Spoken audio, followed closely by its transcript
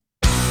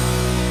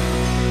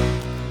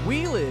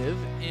We live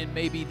in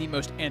maybe the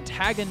most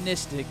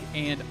antagonistic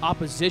and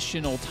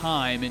oppositional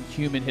time in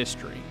human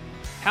history.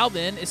 How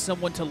then is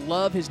someone to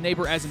love his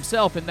neighbor as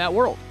himself in that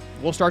world?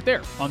 We'll start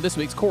there on this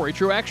week's Corey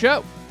Truax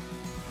Show.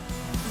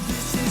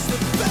 This is the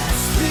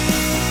best thing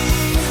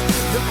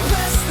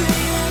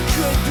that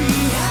could be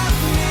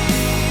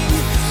happening,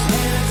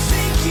 and I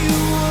think you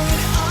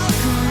would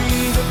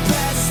agree. The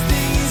best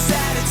thing is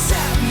that it's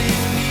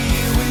happening to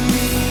you and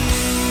me.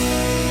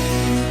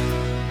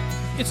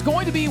 It's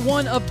going to be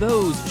one of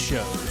those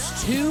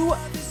shows. Two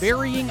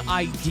varying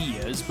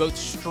ideas both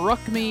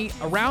struck me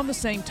around the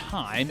same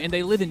time, and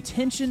they live in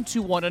tension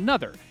to one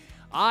another.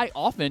 I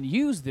often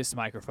use this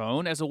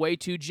microphone as a way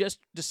to just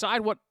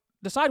decide what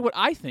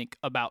I think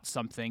about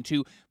something,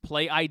 to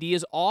play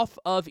ideas off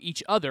of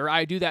each other.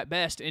 I do that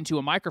best into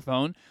a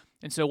microphone,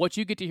 and so what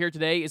you get to hear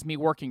today is me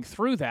working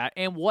through that,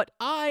 and what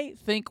I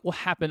think will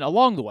happen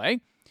along the way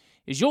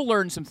is you'll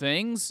learn some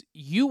things,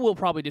 you will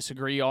probably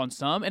disagree on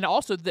some, and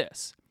also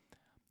this.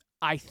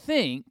 I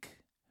think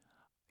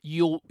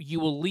you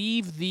will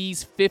leave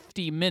these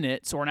 50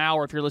 minutes or an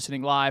hour if you're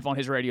listening live on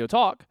his radio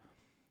talk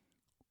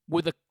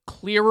with a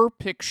clearer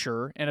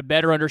picture and a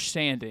better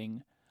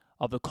understanding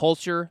of the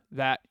culture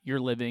that you're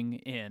living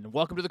in.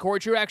 Welcome to the Corey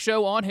Truax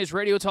Show on his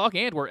radio talk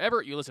and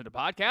wherever you listen to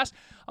podcasts.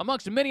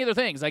 Amongst many other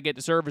things, I get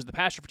to serve as the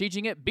pastor for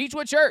teaching at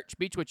Beechwood Church.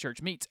 Beechwood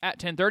Church meets at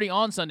 10:30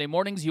 on Sunday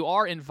mornings. You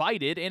are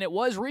invited, and it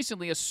was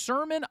recently a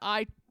sermon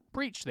I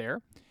preached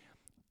there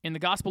in the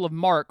Gospel of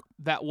Mark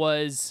that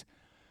was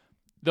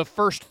the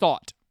first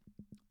thought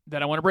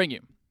that I want to bring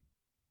you.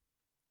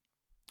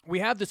 We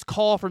have this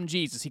call from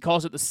Jesus. He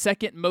calls it the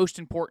second most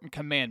important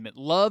commandment.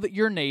 Love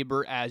your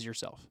neighbor as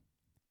yourself.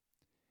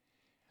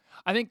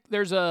 I think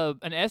there's an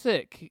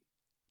ethic.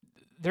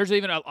 There's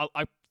even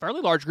a fairly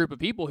large group of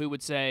people who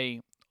would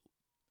say,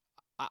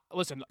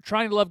 listen,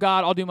 trying to love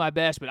God, I'll do my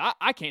best, but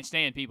I can't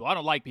stand people. I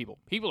don't like people.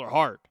 People are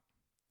hard.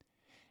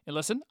 And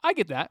listen, I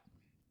get that.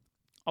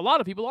 A lot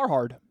of people are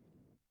hard.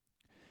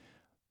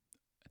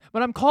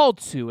 But I'm called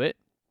to it.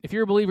 If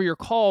you're a believer, you're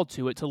called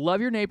to it, to love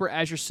your neighbor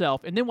as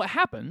yourself. And then what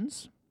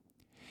happens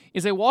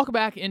is I walk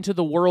back into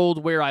the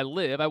world where I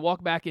live. I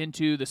walk back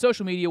into the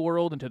social media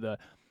world, into the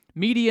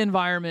media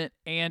environment,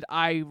 and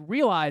I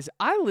realize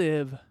I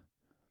live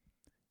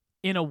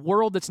in a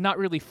world that's not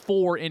really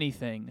for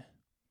anything.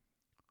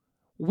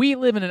 We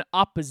live in an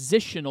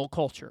oppositional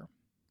culture.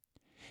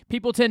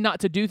 People tend not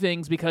to do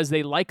things because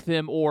they like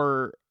them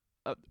or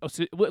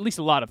at least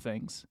a lot of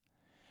things.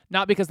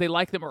 Not because they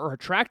like them or are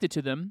attracted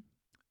to them.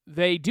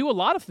 They do a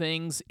lot of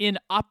things in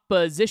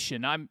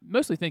opposition. I'm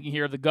mostly thinking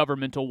here of the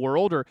governmental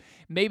world, or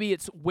maybe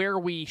it's where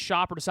we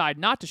shop or decide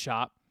not to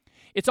shop.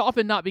 It's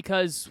often not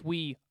because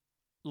we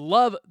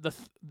love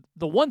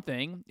the one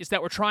thing, it's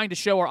that we're trying to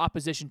show our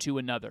opposition to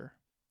another.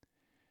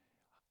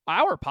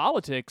 Our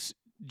politics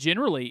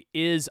generally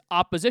is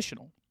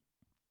oppositional.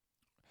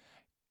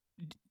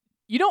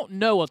 You don't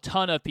know a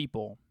ton of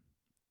people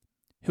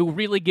who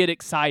really get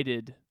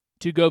excited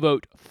to go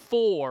vote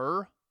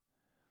for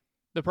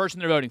the person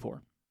they're voting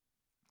for.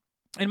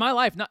 In my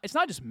life, it's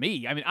not just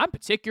me. I mean, I'm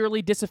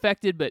particularly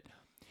disaffected, but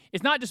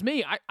it's not just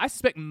me. I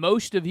suspect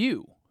most of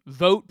you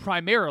vote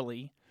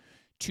primarily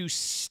to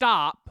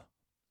stop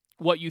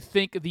what you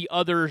think the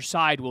other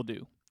side will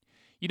do.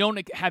 You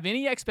don't have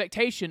any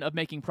expectation of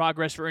making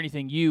progress for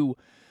anything you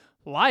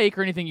like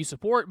or anything you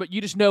support, but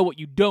you just know what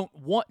you don't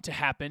want to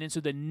happen. And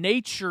so the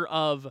nature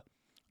of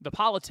the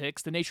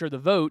politics, the nature of the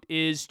vote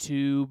is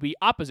to be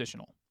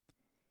oppositional.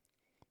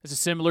 This is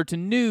similar to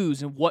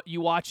news and what you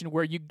watch and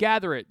where you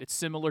gather it. It's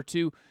similar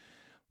to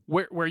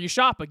where you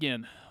shop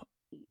again,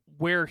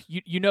 where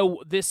you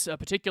know this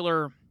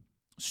particular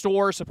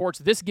store supports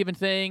this given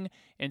thing,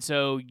 and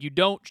so you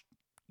don't.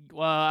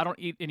 I don't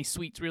eat any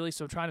sweets really,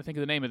 so I'm trying to think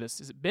of the name of this.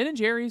 Is it Ben &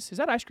 Jerry's? Is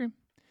that ice cream?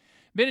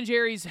 Ben &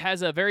 Jerry's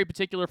has a very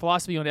particular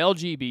philosophy on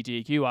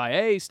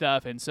LGBTQIA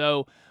stuff, and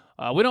so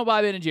we don't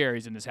buy Ben &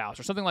 Jerry's in this house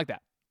or something like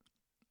that.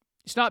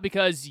 It's not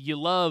because you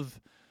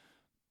love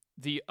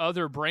the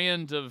other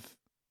brand of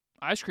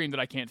ice cream that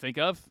I can't think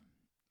of.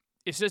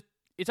 It's just,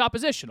 it's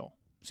oppositional.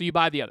 So you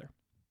buy the other.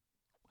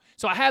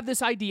 So I have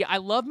this idea. I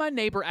love my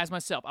neighbor as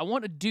myself. I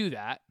want to do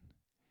that.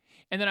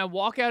 And then I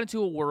walk out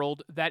into a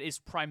world that is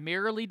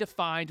primarily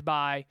defined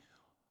by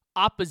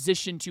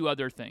opposition to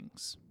other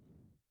things.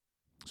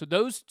 So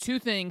those two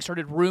things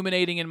started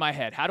ruminating in my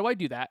head. How do I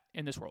do that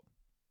in this world?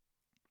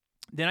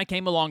 Then I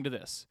came along to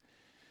this.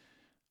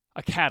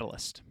 A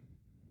catalyst.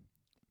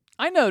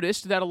 I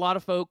noticed that a lot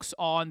of folks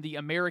on the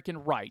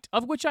American right,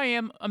 of which I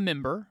am a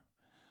member,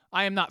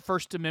 I am not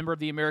first a member of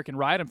the American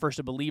right, I'm first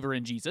a believer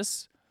in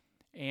Jesus,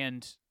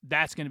 and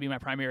that's going to be my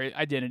primary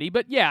identity.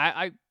 But yeah,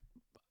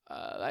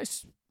 I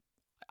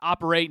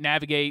operate,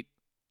 navigate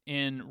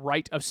in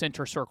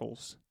right-of-center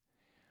circles.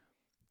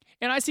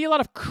 And I see a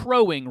lot of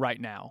crowing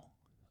right now,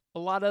 a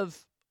lot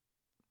of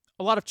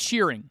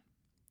cheering,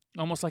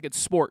 almost like it's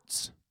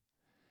sports,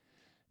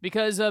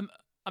 because a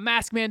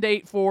mask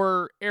mandate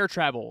for air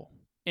travel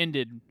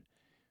ended,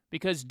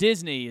 because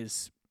Disney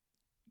is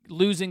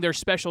losing their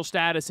special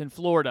status in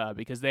Florida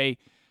because they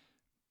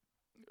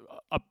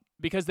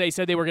because they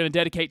said they were going to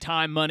dedicate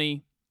time,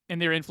 money,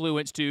 and their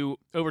influence to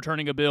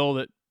overturning a bill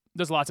that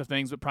does lots of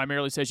things, but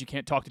primarily says you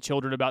can't talk to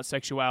children about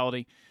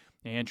sexuality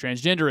and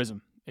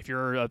transgenderism if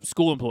you're a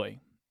school employee.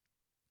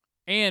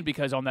 And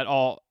because on that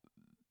all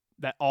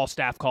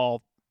staff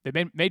call,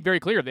 they made very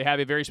clear they have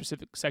a very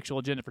specific sexual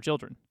agenda for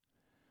children.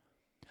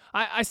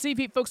 I see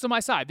folks on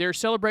my side. They're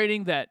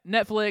celebrating that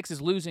Netflix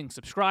is losing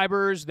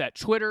subscribers, that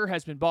Twitter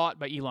has been bought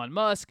by Elon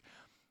Musk,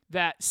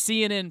 that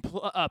CNN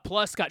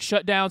Plus got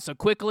shut down so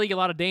quickly, a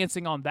lot of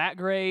dancing on that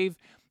grave.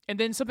 And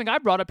then something I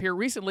brought up here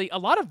recently, a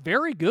lot of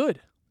very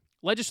good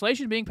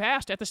legislation being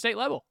passed at the state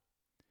level.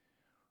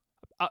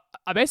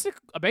 A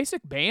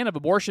basic ban of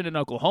abortion in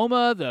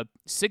Oklahoma, the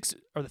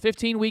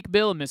 15-week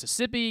bill in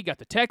Mississippi, got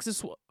the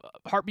Texas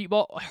heartbeat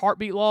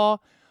law.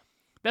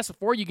 That's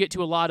before you get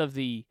to a lot of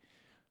the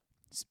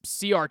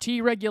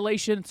CRT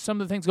regulation,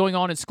 some of the things going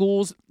on in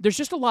schools. There's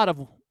just a lot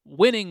of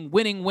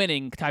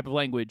winning type of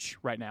language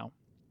right now.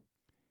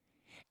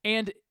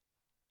 And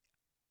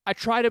I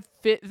try to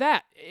fit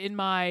that in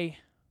my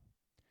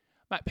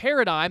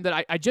paradigm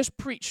that I just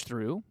preached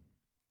through.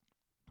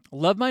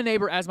 Love my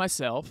neighbor as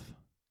myself.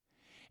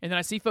 And then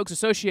I see folks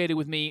associated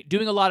with me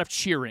doing a lot of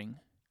cheering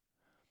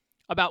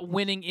about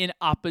winning in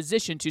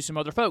opposition to some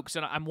other folks.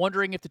 And I'm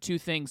wondering if the two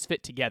things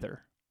fit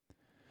together.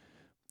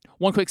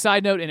 One quick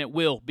side note, and it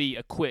will be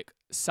a quick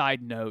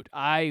side note.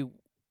 I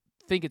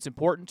think it's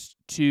important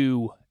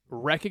to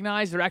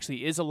recognize there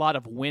actually is a lot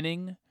of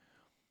winning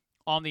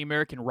on the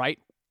American right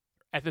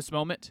at this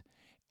moment.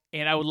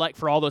 And I would like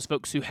for all those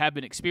folks who have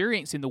been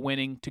experiencing the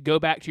winning to go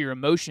back to your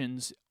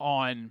emotions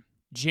on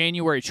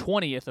January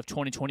 20th of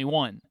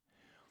 2021.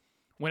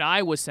 When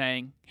I was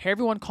saying, hey,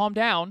 everyone calm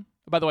down.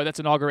 By the way, that's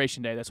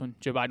Inauguration Day. That's when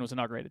Joe Biden was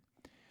inaugurated.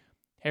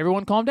 Hey,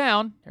 everyone calm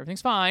down.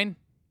 Everything's fine.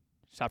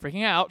 Stop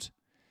freaking out.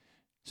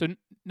 So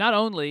not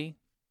only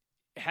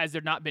has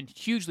there not been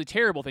hugely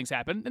terrible things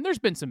happen, and there's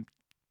been some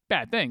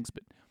bad things,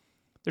 but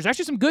there's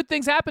actually some good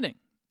things happening.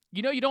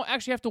 You know, you don't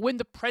actually have to win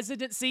the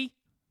presidency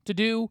to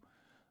do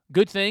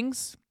good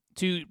things,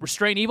 to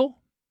restrain evil,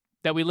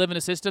 that we live in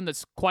a system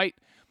that's quite,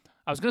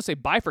 I was going to say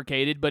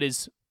bifurcated, but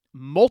is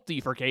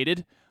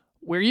multifurcated,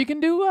 where you can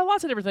do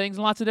lots of different things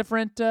and lots of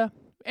different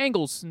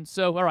angles. And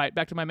so, all right,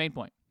 back to my main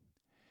point.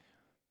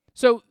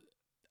 So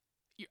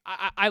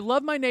I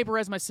love my neighbor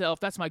as myself.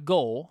 That's my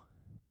goal.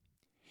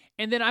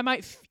 And then I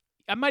might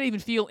even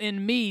feel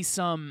in me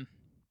some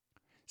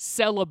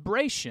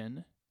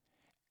celebration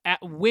at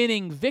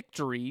winning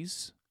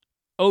victories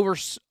over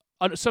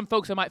some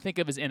folks I might think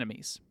of as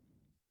enemies.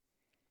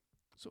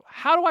 So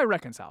how do I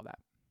reconcile that?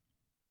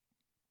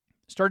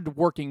 Started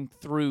working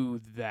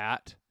through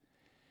that.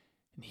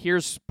 And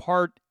here's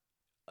part.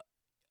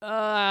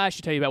 I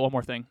should tell you about one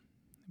more thing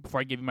before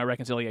I give you my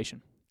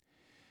reconciliation.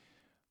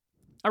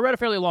 I read a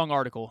fairly long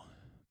article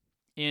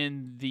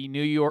in the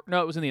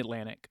it was in the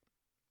Atlantic,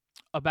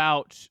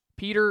 about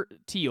Peter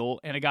Thiel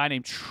and a guy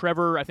named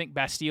Trevor, I think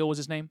Bastille was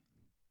his name.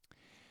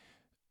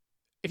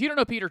 If you don't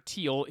know Peter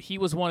Thiel, he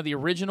was one of the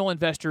original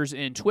investors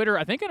in Twitter,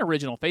 I think an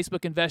original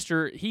Facebook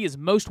investor. He is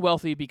most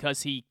wealthy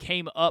because he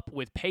came up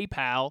with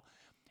PayPal,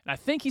 and I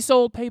think he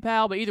sold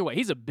PayPal, but either way,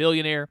 he's a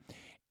billionaire,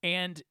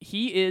 and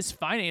he is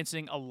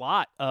financing a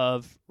lot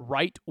of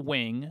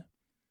right-wing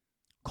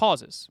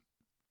causes.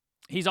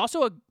 He's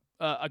also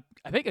I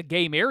think a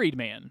gay married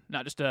man,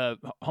 not just a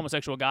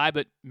homosexual guy,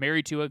 but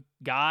married to a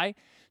guy.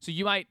 So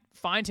you might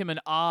find him an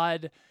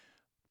odd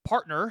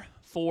partner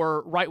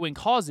for right-wing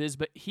causes,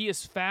 but he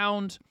has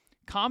found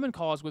common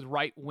cause with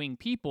right-wing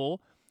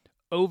people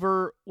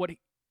over what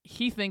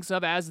he thinks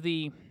of as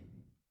the,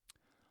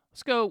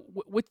 let's go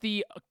with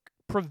the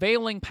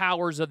prevailing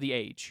powers of the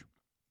age.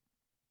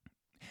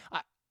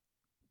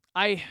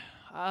 I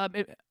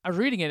was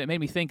reading it. It made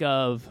me think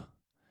of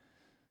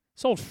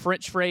this old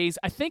French phrase.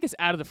 I think it's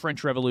out of the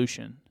French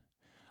Revolution.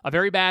 A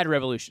very bad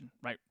revolution,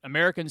 right?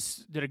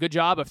 Americans did a good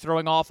job of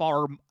throwing off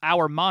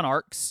our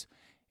monarchs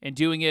and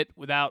doing it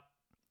without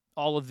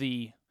all of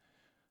the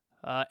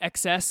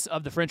excess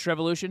of the French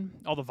Revolution,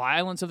 all the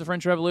violence of the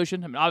French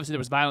Revolution. I mean, obviously there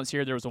was violence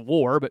here. There was a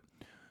war, but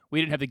we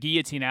didn't have the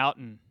guillotine out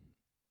and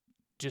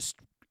just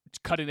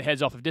cutting the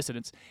heads off of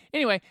dissidents.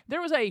 Anyway,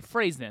 there was a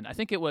phrase then. I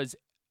think it was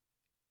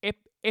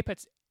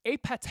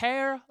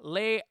épater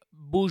les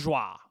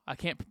bourgeois. I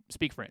can't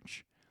speak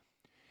French.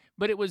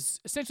 But it was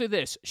essentially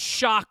this: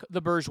 shock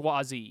the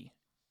bourgeoisie,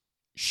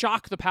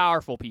 shock the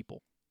powerful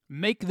people,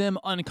 make them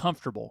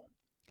uncomfortable.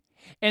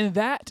 And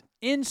that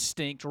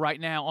instinct right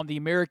now on the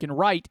American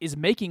right is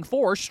making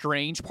for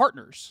strange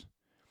partners,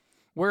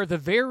 where the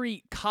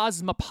very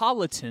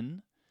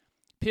cosmopolitan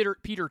Peter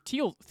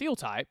Thiel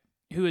type,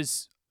 who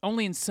is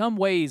only in some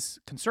ways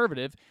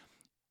conservative,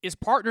 is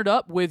partnered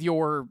up with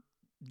your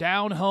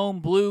down-home,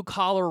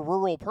 blue-collar,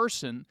 rural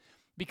person,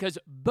 because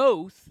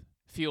both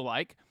feel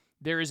like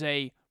there is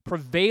a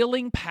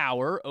prevailing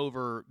power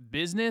over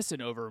business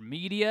and over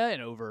media and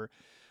over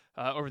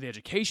the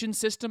education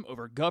system,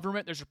 over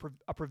government. There's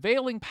a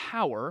prevailing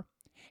power,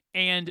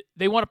 and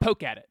they want to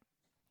poke at it.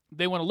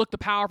 They want to look the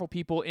powerful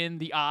people in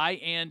the eye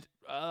and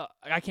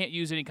I can't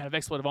use any kind of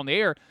expletive on the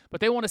air, but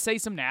they want to say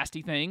some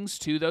nasty things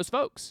to those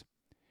folks.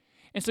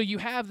 And so you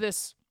have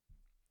this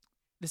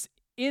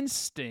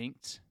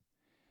instinct,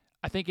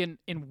 I think, in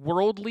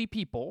worldly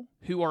people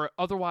who are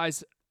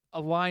otherwise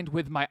aligned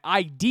with my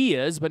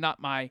ideas but not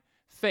my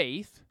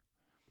faith.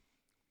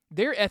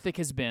 Their ethic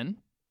has been,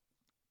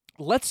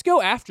 let's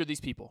go after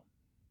these people.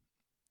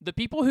 The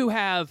people who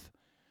have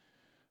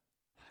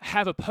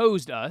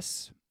opposed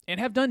us and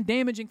have done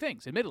damaging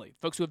things, admittedly.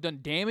 Folks who have done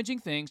damaging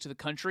things to the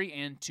country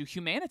and to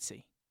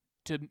humanity,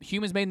 to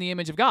humans made in the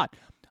image of God.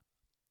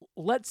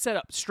 Let's set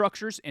up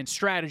structures and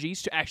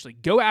strategies to actually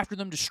go after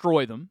them,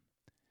 destroy them,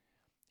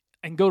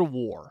 and go to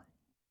war.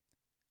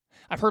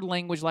 I've heard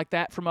language like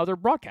that from other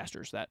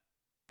broadcasters that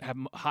have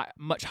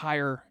much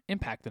higher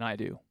impact than I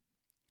do.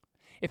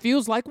 It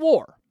feels like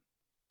war.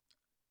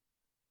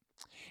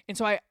 And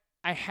so I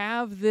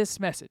have this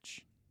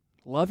message.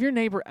 Love your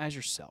neighbor as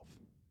yourself.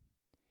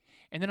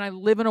 And then I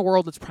live in a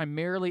world that's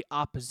primarily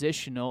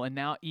oppositional, and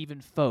now even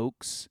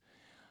folks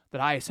that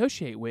I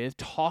associate with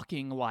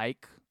talking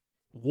like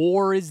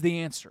war is the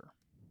answer.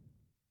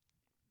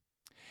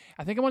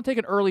 I think I want to take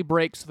an early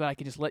break so that I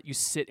can just let you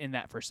sit in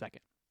that for a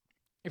second.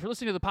 If you're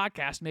listening to the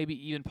podcast, maybe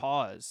even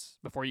pause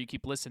before you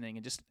keep listening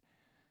and just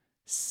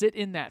sit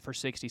in that for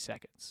 60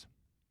 seconds.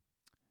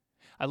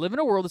 I live in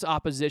a world that's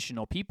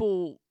oppositional.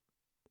 People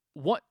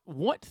want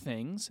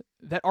things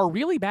that are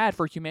really bad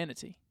for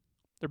humanity.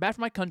 They're bad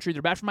for my country.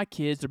 They're bad for my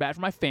kids. They're bad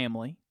for my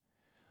family.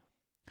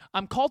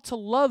 I'm called to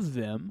love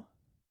them.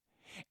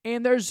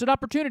 And there's an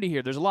opportunity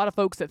here. There's a lot of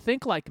folks that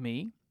think like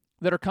me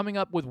that are coming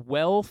up with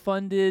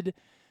well-funded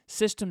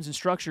systems and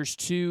structures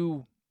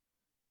to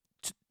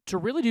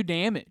really do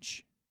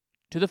damage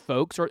to the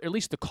folks, or at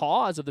least the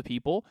cause of the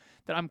people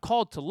that I'm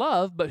called to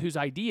love, but whose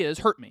ideas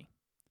hurt me.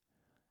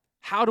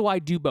 How do I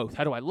do both?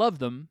 How do I love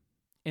them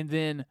and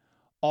then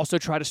also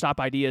try to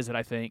stop ideas that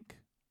I think,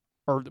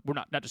 or we're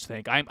not just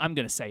think, I'm going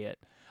to say it,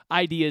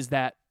 ideas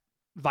that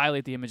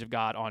violate the image of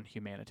God on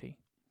humanity?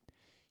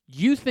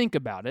 You think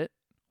about it.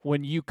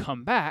 When you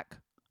come back,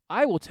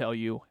 I will tell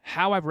you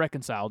how I've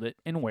reconciled it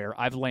and where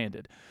I've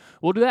landed.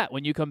 We'll do that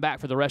when you come back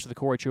for the rest of the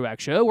Corey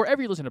Truax Show,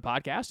 wherever you listen to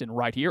podcasts and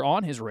right here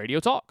on his Radio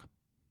Talk.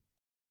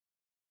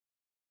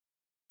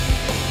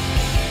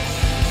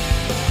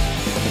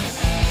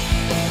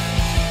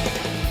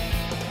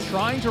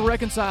 Trying to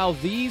reconcile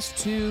these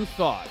two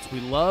thoughts. We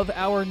love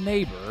our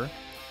neighbor,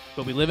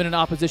 but we live in an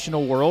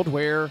oppositional world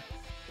where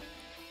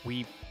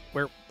we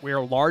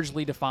are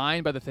largely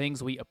defined by the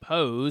things we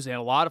oppose, and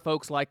a lot of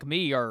folks like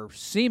me are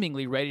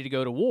seemingly ready to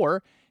go to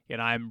war, and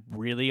I'm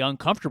really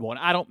uncomfortable. And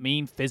I don't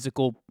mean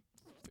physical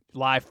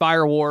live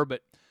fire war,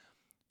 but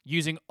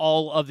using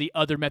all of the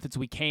other methods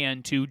we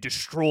can to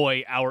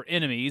destroy our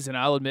enemies, and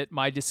I'll admit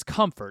my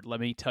discomfort. Let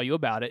me tell you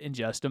about it in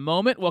just a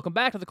moment. Welcome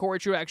back to the Corey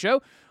Truax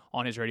Show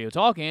on his Radio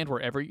Talk and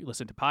wherever you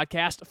listen to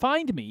podcasts.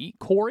 Find me,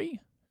 Corey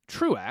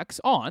Truax,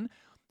 on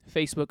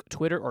Facebook,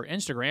 Twitter, or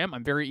Instagram.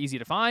 I'm very easy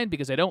to find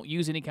because I don't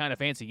use any kind of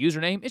fancy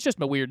username. It's just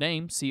my weird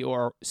name,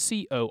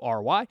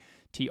 CoryTruax.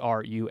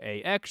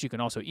 You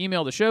can also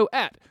email the show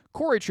at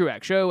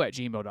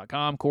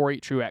CoreyTruaxShow@gmail.com,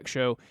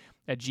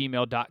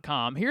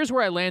 CoreyTruaxShow@gmail.com. Here's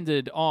where I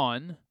landed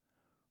on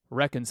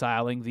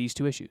reconciling these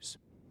two issues.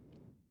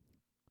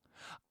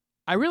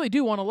 I really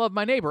do want to love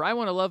my neighbor. I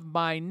want to love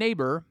my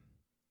neighbor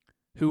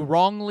who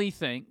wrongly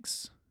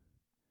thinks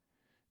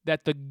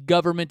that the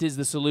government is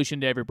the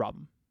solution to every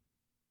problem.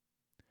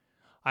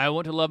 I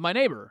want to love my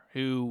neighbor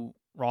who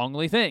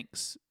wrongly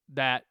thinks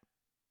that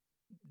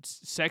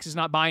sex is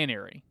not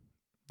binary,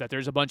 that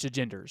there's a bunch of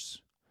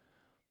genders.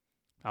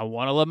 I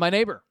want to love my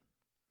neighbor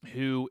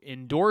who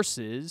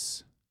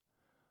endorses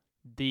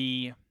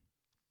the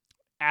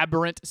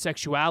aberrant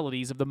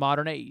sexualities of the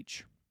modern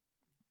age.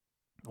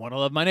 I want to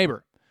love my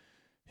neighbor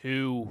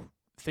who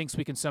thinks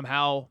we can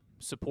somehow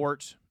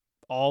support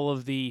all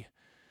of the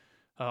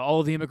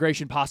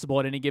immigration possible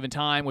at any given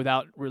time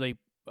without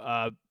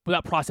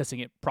processing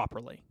it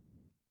properly.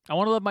 I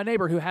want to love my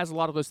neighbor who has a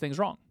lot of those things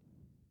wrong.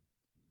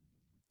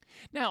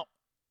 Now,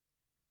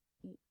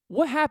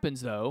 what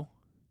happens, though,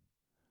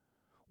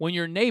 when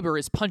your neighbor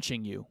is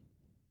punching you?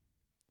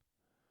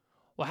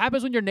 What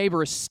happens when your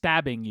neighbor is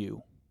stabbing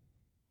you?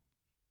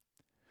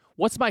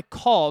 What's my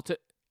call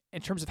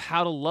in terms of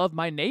how to love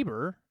my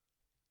neighbor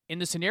in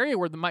the scenario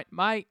where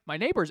my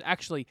neighbor is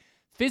actually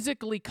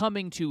physically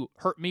coming to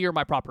hurt me or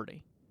my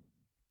property?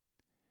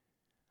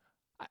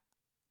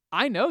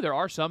 I know there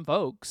are some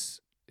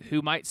folks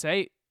who might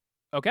say,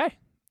 okay,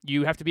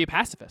 you have to be a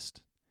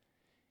pacifist.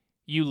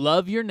 You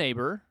love your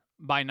neighbor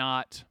by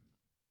not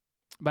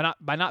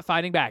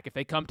fighting back. If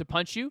they come to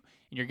punch you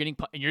and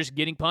you're just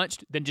getting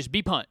punched, then just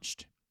be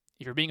punched.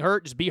 If you're being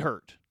hurt, just be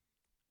hurt.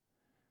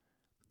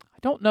 I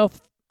don't know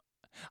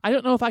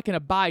if I can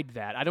abide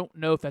that. I don't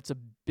know if that's a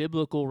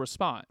biblical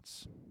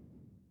response.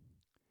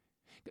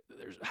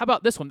 How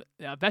about this one?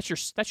 That's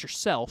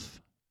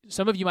yourself.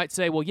 Some of you might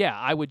say, well, yeah,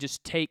 I would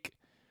just take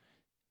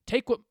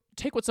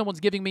what someone's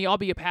giving me. I'll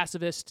be a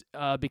pacifist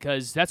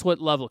because that's what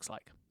love looks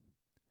like.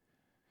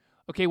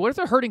 Okay, what if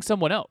they're hurting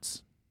someone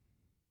else?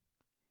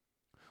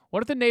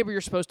 What if the neighbor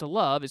you're supposed to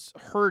love is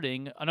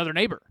hurting another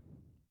neighbor,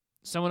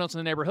 someone else in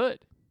the neighborhood?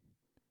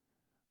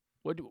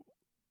 Would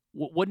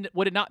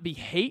it not be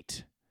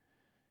hate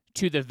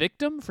to the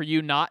victim for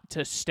you not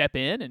to step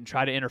in and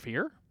try to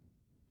interfere?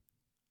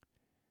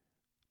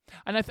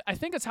 And I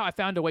think that's how I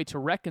found a way to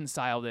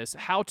reconcile this,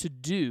 how to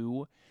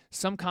do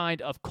some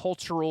kind of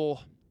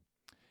cultural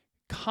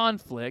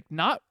conflict,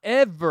 not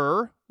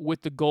ever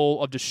with the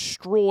goal of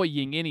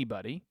destroying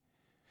anybody,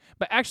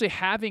 but actually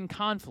having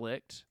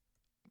conflict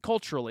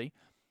culturally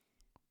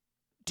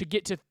to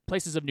get to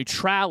places of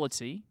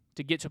neutrality,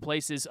 to get to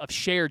places of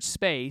shared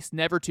space,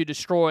 never to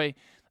destroy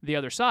the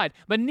other side,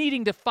 but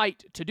needing to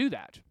fight to do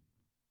that.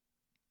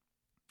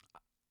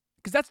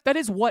 Because that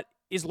is what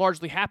is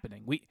largely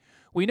happening.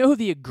 We know who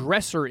the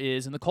aggressor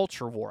is in the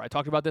culture war. I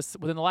talked about this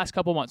within the last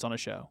couple months on a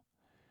show.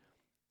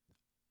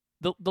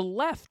 The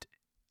left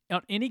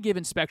on any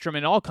given spectrum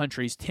in all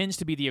countries tends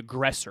to be the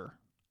aggressor.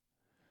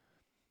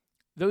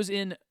 Those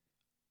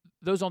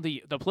on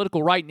the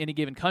political right in any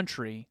given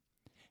country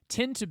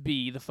tend to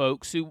be the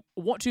folks who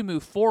want to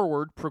move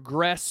forward,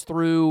 progress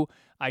through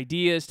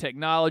ideas,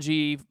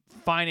 technology,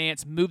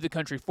 finance, move the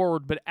country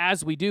forward. But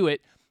as we do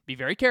it, be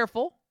very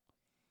careful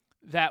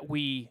that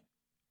we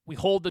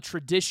hold the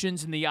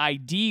traditions and the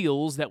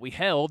ideals that we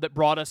held that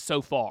brought us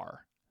so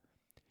far.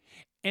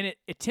 And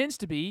it tends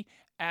to be,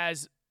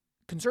 as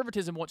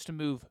conservatism wants to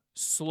move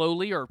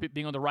slowly, or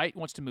being on the right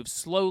wants to move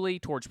slowly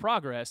towards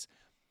progress,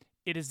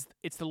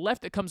 it's the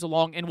left that comes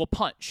along and will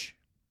punch.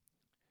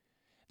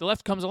 The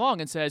left comes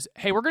along and says,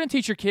 hey, we're going to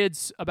teach your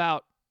kids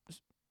about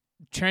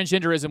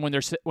transgenderism when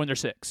they're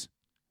 6.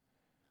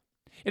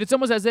 And it's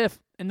almost as if,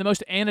 in the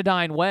most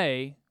anodyne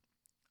way,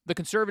 the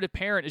conservative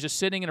parent is just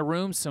sitting in a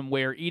room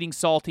somewhere eating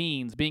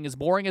saltines, being as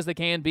boring as they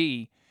can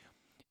be,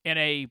 and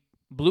a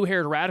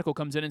blue-haired radical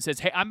comes in and says,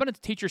 hey, I'm going to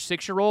teach your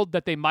 6-year-old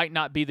that they might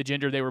not be the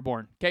gender they were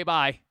born. Okay,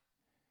 bye.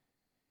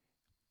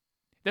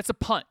 That's a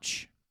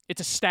punch.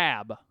 It's a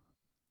stab.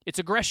 It's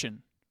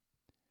aggression.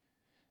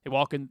 They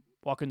walk in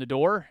the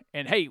door,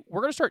 and hey,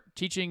 we're going to start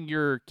teaching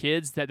your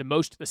kids that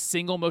the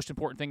single most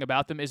important thing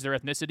about them is their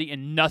ethnicity,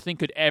 and nothing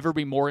could ever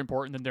be more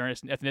important than their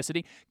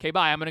ethnicity. Okay,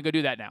 bye. I'm going to go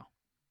do that now.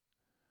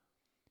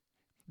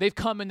 They've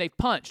come and they've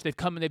punched. They've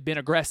come and they've been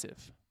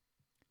aggressive.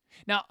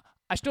 Now,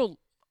 I still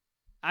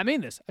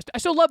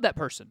love that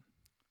person.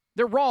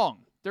 They're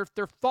wrong. Their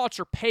thoughts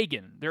are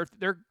pagan. They're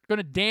going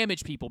to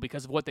damage people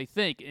because of what they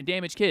think and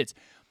damage kids.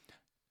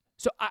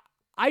 So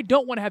I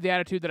don't want to have the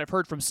attitude that I've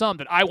heard from some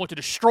that I want to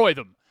destroy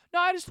them. No,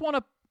 I just want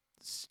to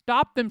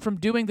stop them from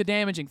doing the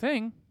damaging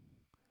thing.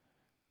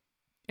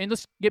 And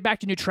let's get back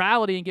to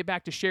neutrality and get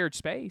back to shared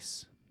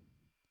space.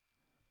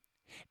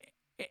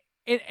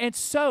 And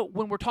so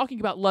when we're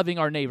talking about loving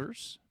our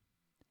neighbors,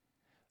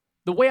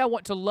 the way I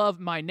want to love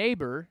my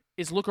neighbor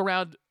is look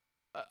around.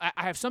 I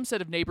have some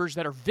set of neighbors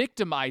that are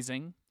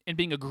victimizing and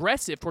being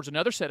aggressive towards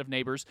another set of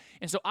neighbors.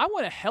 And so I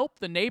want to help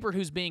the neighbor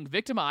who's being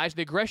victimized,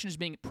 the aggression is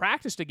being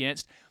practiced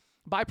against,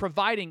 by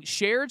providing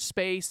shared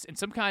space and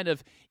some kind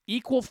of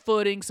equal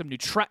footing, some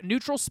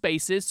neutral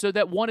spaces so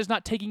that one is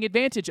not taking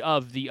advantage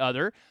of the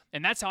other.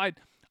 And that's how I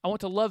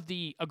want to love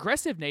the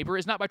aggressive neighbor,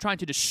 is not by trying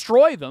to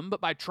destroy them,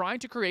 but by trying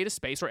to create a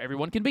space where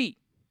everyone can be.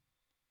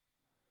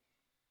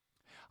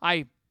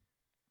 I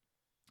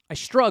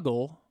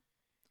struggle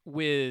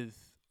with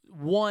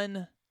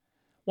one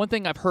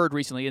thing I've heard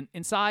recently.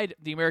 Inside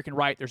the American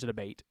right, there's a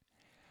debate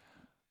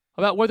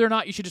about whether or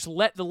not you should just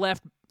let the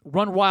left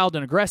run wild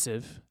and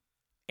aggressive,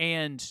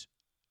 and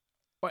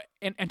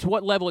to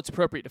what level it's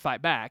appropriate to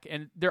fight back.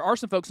 And there are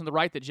some folks on the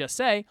right that just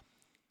say,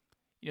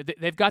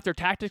 they've got their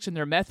tactics and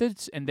their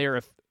methods, and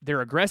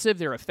they're aggressive,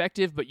 they're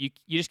effective, but you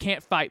just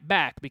can't fight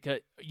back because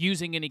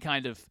using any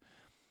kind of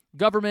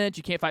government,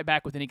 you can't fight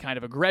back with any kind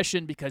of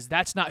aggression because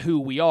that's not who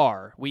we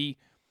are. We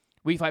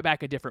fight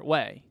back a different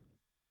way.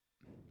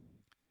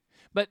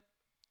 But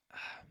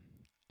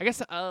I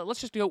guess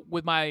let's just go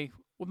with my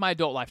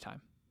adult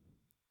lifetime.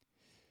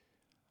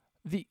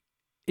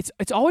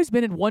 It's always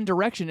been in one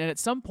direction, and at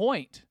some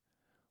point,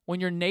 when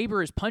your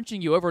neighbor is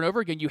punching you over and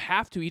over again, you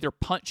have to either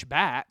punch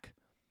back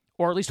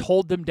or at least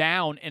hold them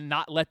down and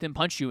not let them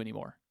punch you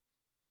anymore.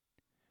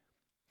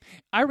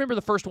 I remember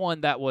the first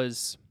one that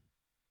was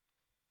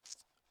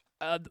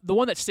the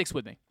one that sticks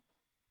with me.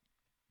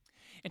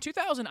 In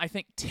 2000, I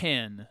think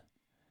 10,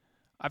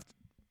 I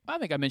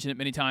think I mentioned it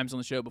many times on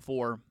the show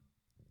before,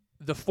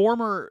 the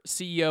former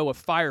CEO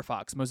of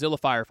Firefox, Mozilla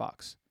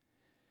Firefox,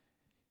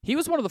 he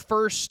was one of the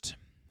first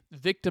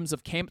victims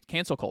of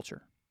cancel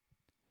culture.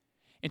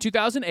 In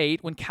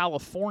 2008, when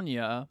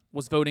California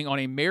was voting on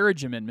a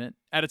marriage amendment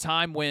at a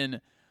time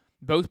when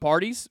both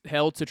parties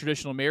held to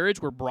traditional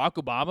marriage, where Barack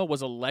Obama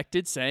was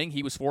elected saying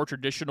he was for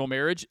traditional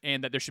marriage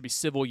and that there should be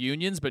civil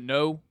unions but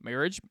no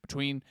marriage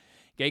between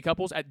gay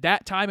couples, at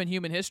that time in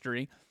human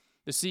history,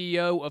 the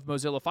CEO of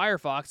Mozilla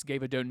Firefox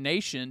gave a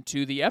donation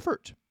to the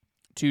effort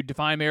to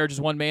define marriage as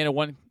one man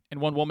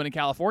and one woman in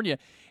California,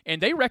 and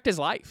they wrecked his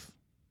life.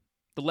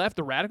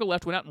 The radical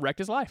left went out and wrecked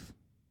his life.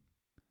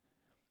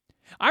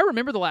 I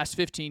remember the last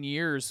 15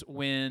 years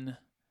when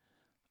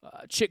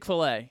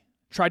Chick-fil-A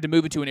tried to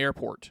move into an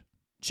airport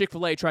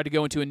Chick-fil-A tried to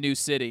go into a new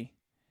city,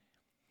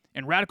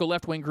 and radical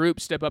left-wing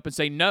groups step up and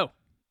say, no,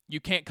 you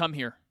can't come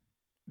here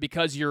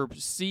because your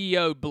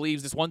CEO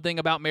believes this one thing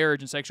about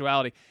marriage and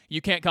sexuality.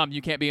 You can't come.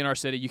 You can't be in our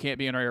city. You can't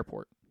be in our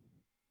airport.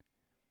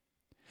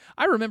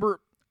 I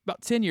remember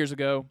about 10 years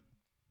ago,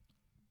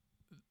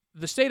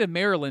 the state of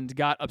Maryland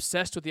got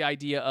obsessed with the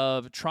idea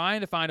of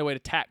trying to find a way to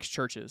tax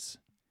churches.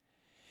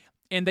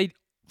 And they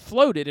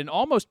floated and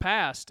almost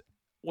passed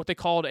what they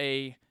called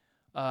I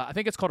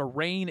think it's called a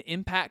rain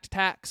impact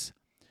tax.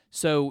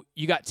 So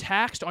you got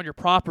taxed on your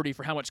property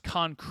for how much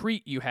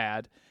concrete you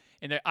had.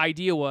 And the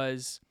idea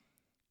was,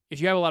 if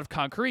you have a lot of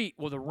concrete,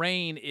 well, the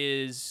rain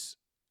is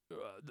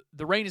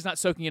not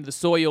soaking into the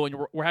soil, and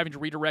we're having to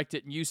redirect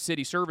it and use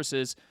city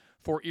services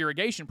for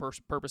irrigation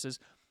purposes.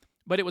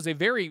 But it was a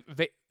very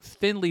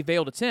thinly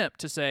veiled attempt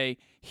to say,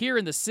 here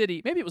in the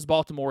city, maybe it was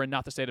Baltimore and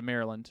not the state of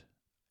Maryland.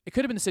 It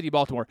could have been the city of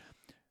Baltimore.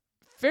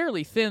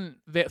 Fairly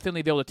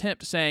thinly veiled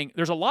attempt saying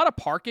there's a lot of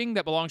parking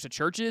that belongs to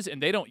churches,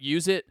 and they don't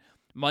use it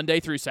Monday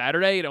through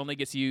Saturday. It only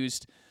gets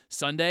used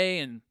Sunday,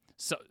 and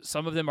so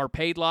some of them are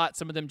paid lots.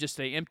 Some of them just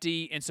stay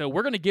empty. And so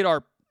we're going to get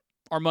our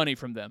money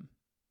from them.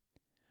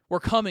 We're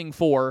coming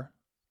for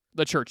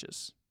the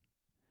churches.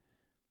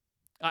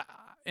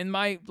 In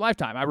my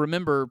lifetime, I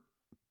remember,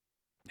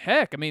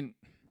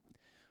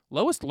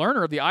 Lois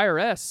Lerner of the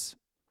IRS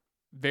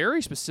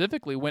very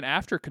specifically went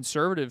after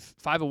conservative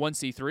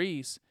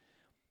 501c3s,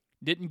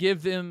 didn't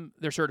give them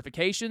their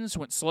certifications,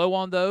 went slow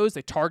on those.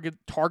 They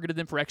targeted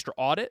them for extra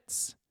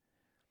audits.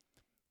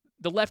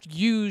 The left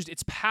used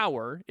its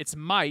power, its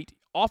might,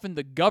 often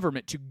the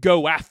government, to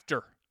go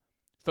after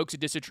folks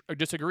it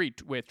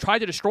disagreed with, try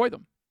to destroy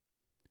them.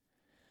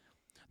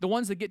 The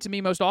ones that get to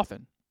me most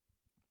often: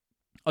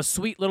 a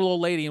sweet little old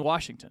lady in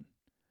Washington,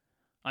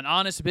 an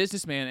honest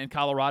businessman in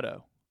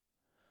Colorado,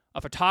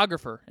 a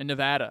photographer in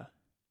Nevada,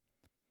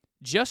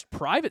 just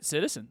private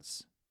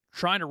citizens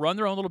trying to run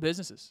their own little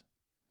businesses.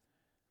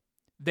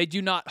 They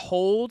do not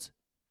hold,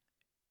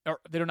 or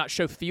they do not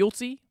show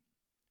fealty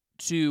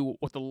to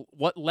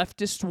what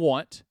leftists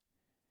want,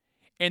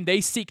 and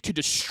they seek to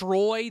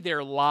destroy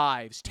their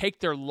lives, take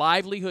their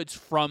livelihoods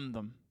from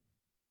them.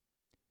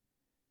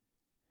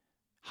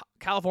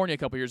 California, a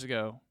couple years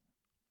ago,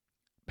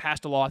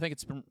 passed a law, I think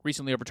it's been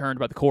recently overturned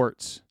by the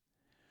courts,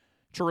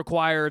 to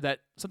require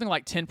that something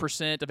like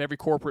 10% of every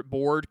corporate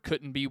board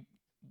couldn't be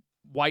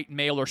white,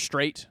 male, or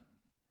straight,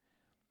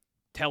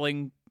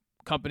 telling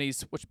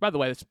companies, which, by the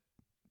way, that's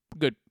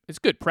good. It's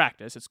good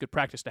practice. It's good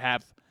practice to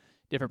have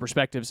different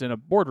perspectives in a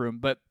boardroom,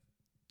 but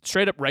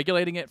straight up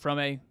regulating it from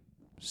a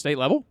state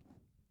level,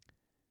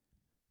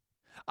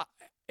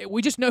 we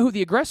just know who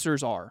the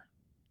aggressors are.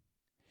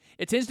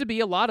 It tends to be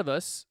a lot of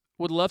us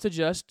would love to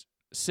just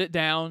sit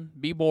down,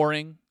 be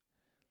boring,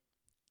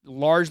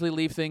 largely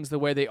leave things the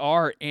way they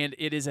are, and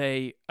it is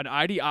an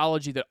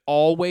ideology that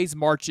always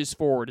marches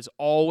forward, is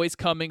always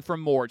coming for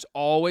more, it's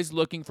always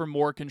looking for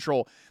more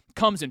control,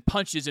 comes and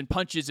punches and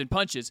punches and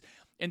punches.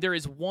 And there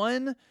is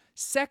one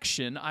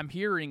section I'm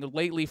hearing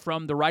lately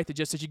from the right that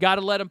just says, you got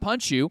to let them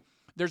punch you.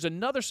 There's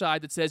another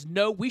side that says,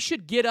 no, we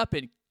should get up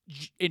and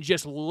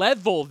just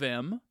level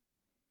them.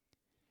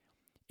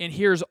 And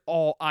here's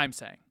all I'm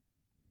saying.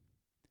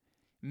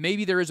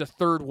 Maybe there is a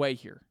third way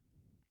here,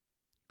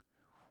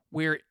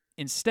 where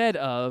instead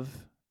of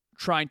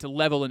trying to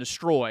level and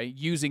destroy,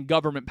 using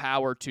government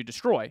power to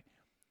destroy,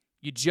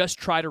 you just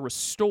try to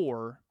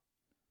restore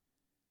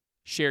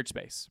shared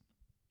space.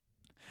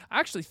 I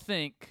actually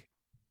think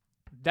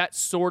that's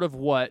sort of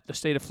what the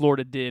state of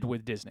Florida did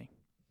with Disney.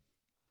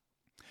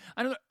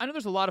 I know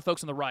there's a lot of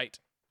folks on the right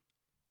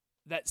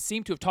that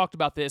seem to have talked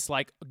about this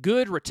like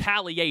good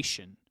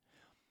retaliation,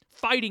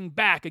 fighting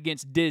back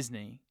against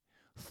Disney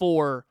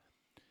for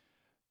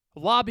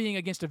lobbying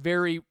against a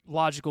very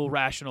logical,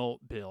 rational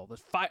bill.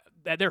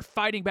 That they're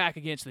fighting back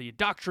against the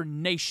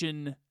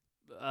indoctrination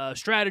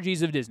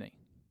strategies of Disney.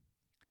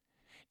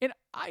 And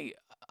I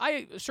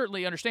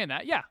certainly understand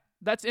that. Yeah,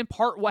 that's in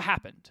part what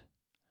happened.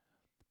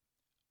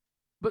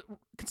 But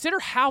consider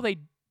how they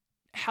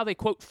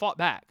quote fought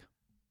back.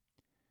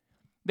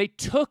 They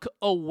took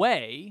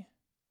away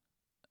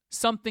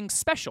something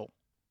special.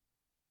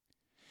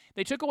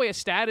 They took away a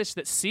status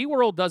that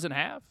SeaWorld doesn't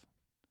have.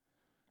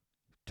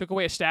 Took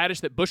away a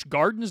status that Busch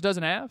Gardens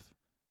doesn't have.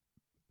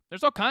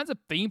 There's all kinds of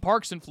theme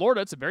parks in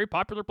Florida. It's a very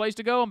popular place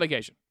to go on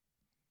vacation.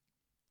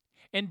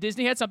 And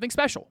Disney had something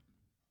special.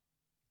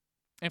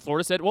 And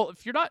Florida said, well,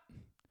 if you're not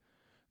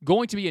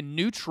going to be a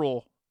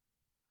neutral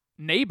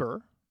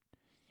neighbor,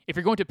 if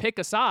you're going to pick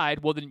a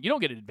side, well, then you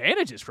don't get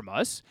advantages from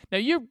us. Now,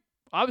 you're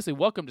obviously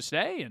welcome to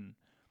stay and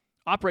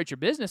operate your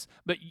business,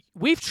 but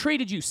we've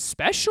treated you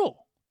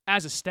special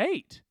as a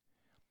state.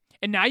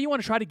 And now you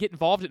want to try to get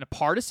involved in a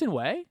partisan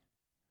way?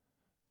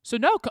 So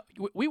no,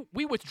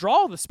 we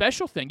withdraw the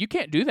special thing. You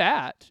can't do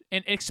that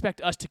and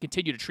expect us to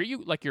continue to treat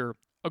you like you're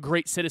a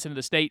great citizen of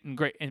the state and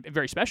great and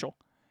very special.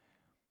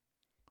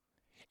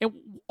 And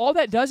all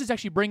that does is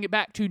actually bring it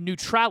back to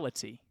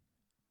neutrality.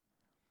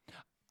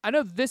 I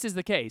know this is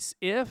the case.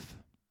 If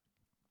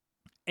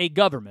a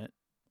government,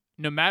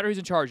 no matter who's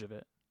in charge of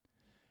it,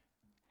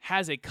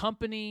 has a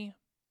company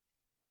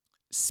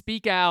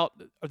speak out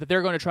that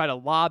they're going to try to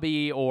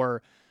lobby,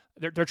 or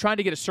they're trying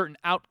to get a certain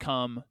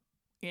outcome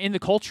in the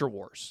culture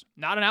wars,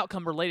 not an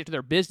outcome related to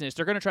their business.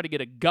 They're going to try to get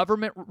a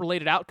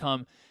government-related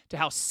outcome to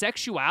how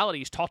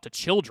sexuality is taught to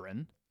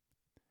children,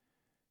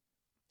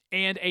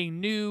 and a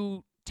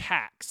new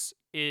tax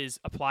is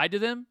applied to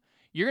them,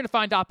 you're going to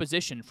find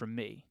opposition from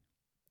me.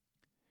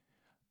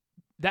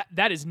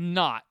 That is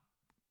not,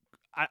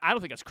 I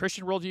don't think that's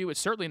Christian worldview. It's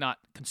certainly not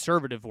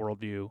conservative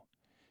worldview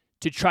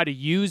to try to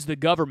use the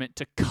government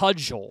to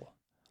cudgel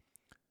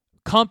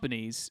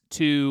companies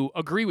to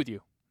agree with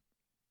you,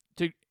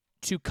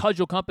 to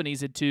cudgel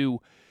companies into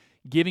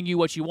giving you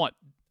what you want.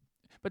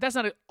 But that's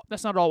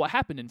not all what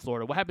happened in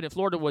Florida. What happened in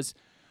Florida was,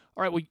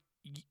 all right, well,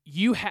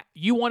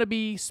 you want to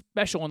be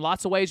special in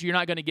lots of ways you're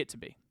not going to get to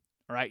be.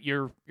 All right,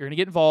 you're going to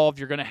get involved.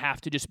 You're going to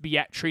have to just be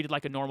treated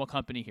like a normal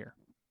company here.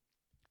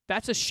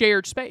 That's a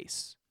shared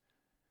space.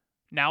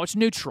 Now it's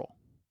neutral.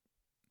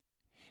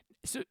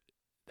 So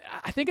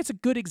I think it's a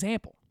good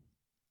example.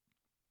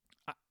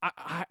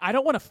 I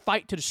don't want to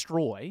fight to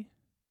destroy,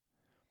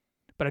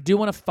 but I do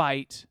want to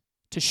fight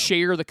to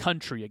share the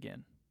country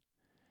again.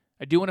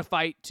 I do want to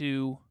fight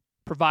to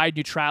provide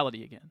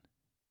neutrality again.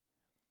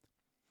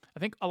 I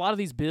think a lot of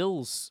these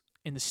bills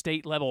in the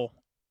state level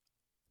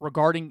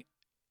regarding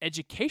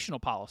educational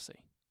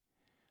policy,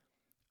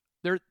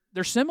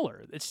 they're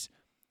similar. It's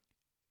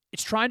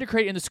trying to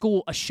create in the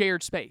school a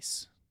shared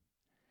space.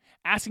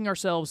 Asking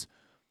ourselves,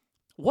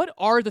 what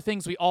are the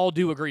things we all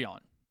do agree on?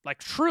 Like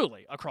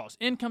truly across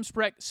income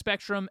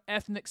spectrum,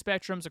 ethnic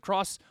spectrums,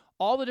 across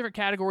all the different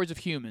categories of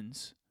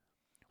humans,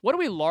 what do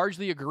we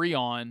largely agree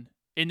on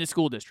in the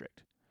school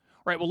district?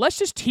 All right, well, let's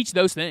just teach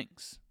those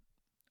things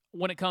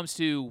when it comes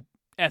to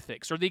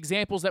ethics, or the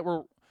examples that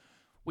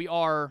we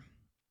are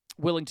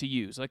willing to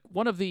use. Like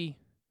one of the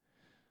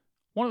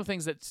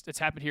things that's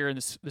happened here in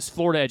this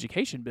Florida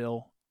education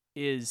bill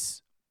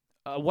is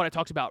what I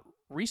talked about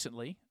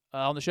recently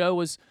on the show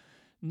was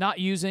not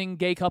using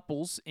gay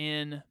couples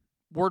in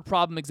word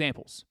problem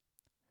examples.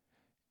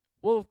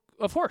 Well,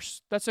 of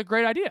course, that's a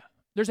great idea.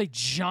 There's a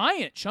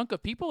giant chunk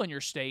of people in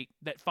your state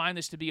that find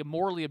this to be a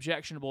morally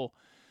objectionable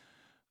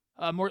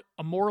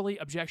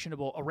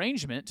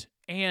arrangement,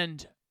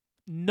 and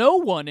no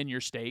one in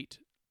your state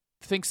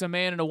thinks a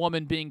man and a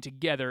woman being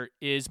together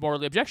is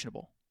morally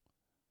objectionable.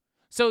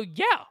 So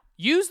yeah,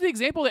 use the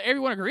example that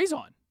everyone agrees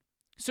on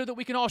so that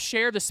we can all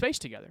share the space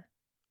together,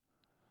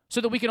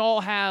 so that we can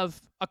all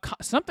have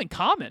something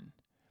common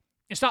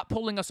and stop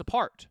pulling us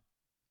apart.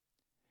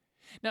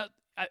 Now,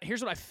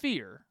 here's what I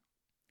fear,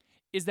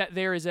 is that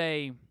there's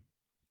an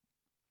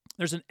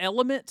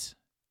element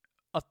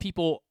of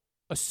people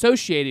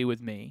associated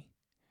with me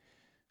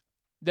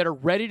that are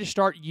ready to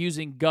start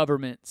using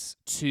governments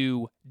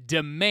to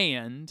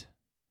demand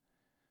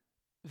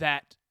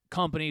that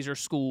companies or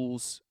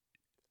schools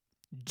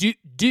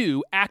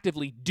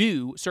actively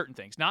do certain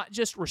things, not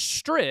just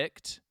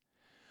restrict,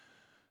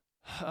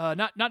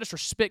 not just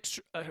restrict,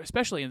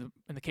 especially in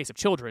the case of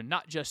children,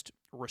 not just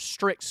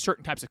restrict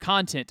certain types of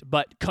content,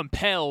 but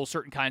compel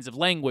certain kinds of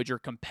language or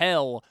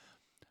compel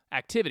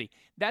activity.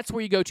 That's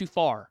where you go too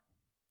far.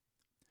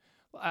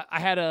 I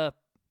had a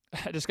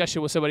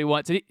discussion with somebody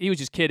once, and he was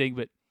just kidding,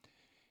 but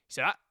he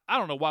said, I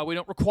don't know why we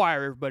don't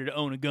require everybody to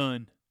own a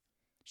gun.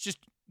 It's just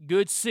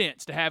good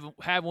sense to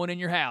have one in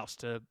your house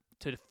to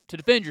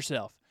defend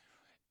yourself.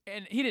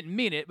 And he didn't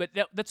mean it, but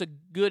that's a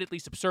good, at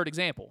least absurd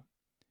example.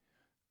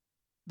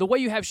 The way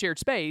you have shared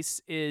space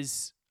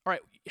is, all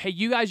right, hey,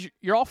 you guys,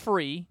 you're all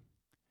free.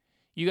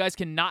 You guys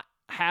cannot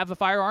have a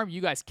firearm.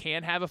 You guys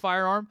can have a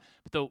firearm,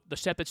 but the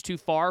step that's too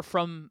far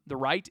from the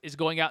right is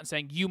going out and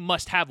saying you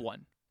must have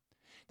one.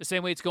 The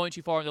same way it's going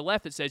too far on the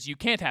left that says you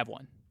can't have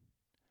one.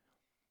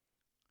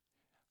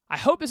 I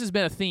hope this has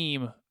been a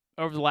theme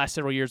over the last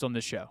several years on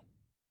this show.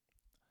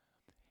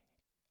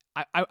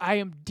 I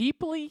am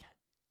deeply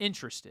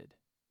interested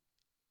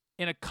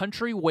in a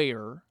country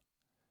where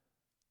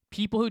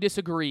people who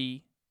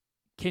disagree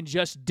can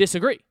just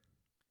disagree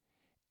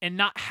and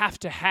not have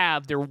to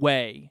have their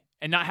way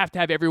and not have to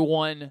have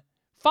everyone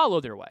follow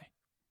their way.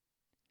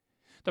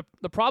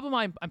 The problem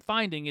I'm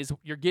finding is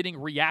you're getting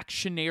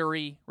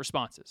reactionary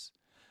responses.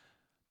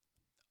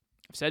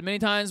 I've said many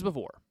times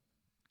before,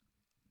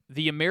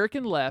 the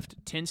American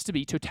left tends to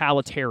be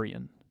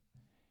totalitarian.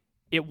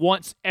 It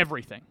wants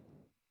everything.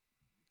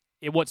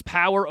 It wants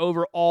power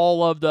over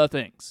all of the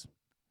things.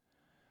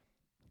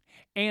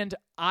 And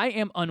I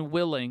am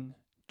unwilling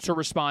to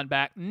respond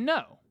back,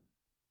 no.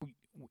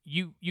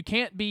 You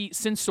can't be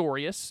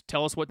censorious,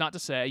 tell us what not to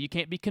say. You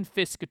can't be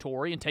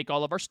confiscatory and take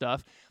all of our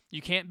stuff.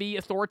 You can't be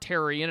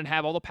authoritarian and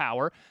have all the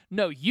power.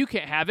 No, you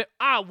can't have it.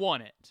 I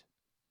want it.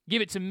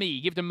 Give it to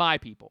me. Give it to my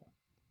people.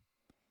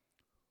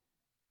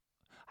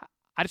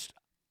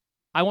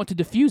 I want to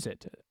diffuse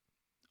it.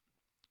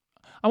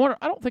 I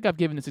don't think I've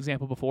given this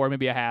example before.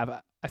 Maybe I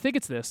have. I think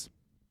it's this.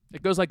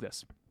 It goes like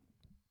this.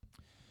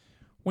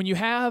 When you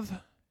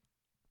have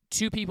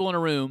two people in a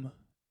room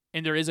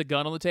and there is a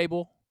gun on the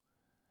table,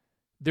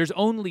 there's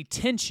only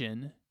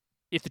tension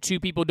if the two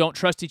people don't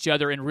trust each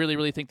other and really,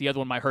 really think the other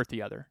one might hurt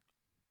the other.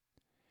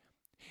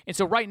 And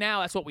so right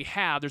now, that's what we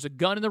have. There's a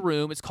gun in the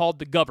room. It's called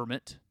the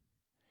government.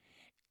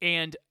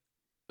 And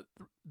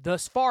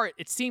thus far,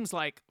 it seems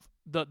like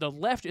the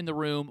left in the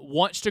room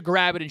wants to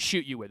grab it and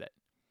shoot you with it.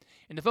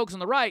 And the folks on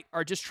the right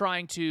are just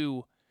trying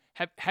to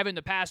have in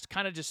the past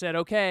kind of just said,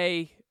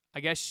 okay, I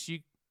guess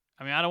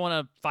I don't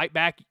want to fight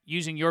back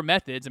using your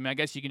methods. I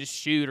guess you can just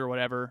shoot or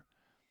whatever.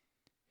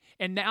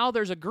 And now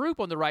there's a group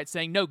on the right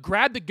saying, no,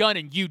 grab the gun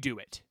and you do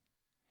it.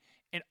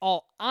 And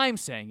all I'm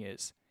saying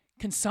is,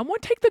 can someone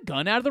take the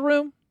gun out of the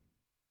room?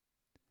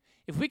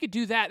 If we could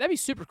do that, that'd be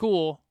super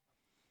cool,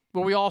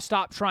 where we all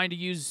stop trying to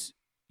use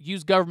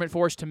government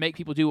force to make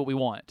people do what we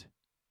want.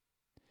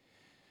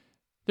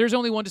 There's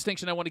only one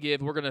distinction I want to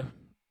give. We're going to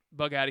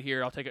bug out of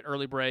here. I'll take an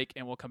early break,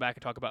 and we'll come back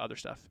and talk about other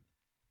stuff.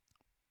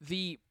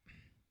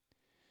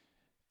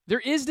 There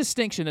is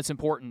distinction that's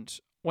important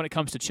when it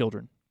comes to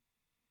children.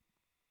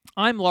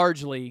 I'm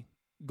largely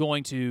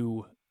going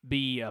to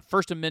be a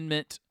First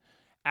Amendment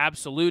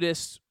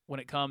absolutist when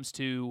it comes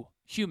to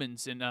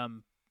humans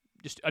and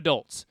just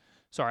adults.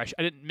 Sorry,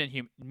 I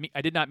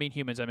did not mean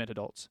humans. I meant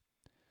adults.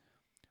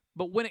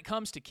 But when it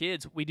comes to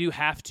kids, we do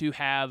have to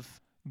have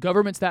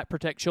governments that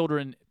protect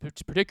children,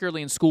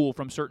 particularly in school,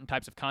 from certain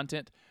types of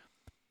content.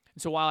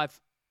 And so while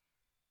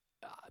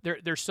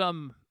there's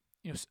some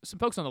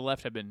folks on the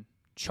left have been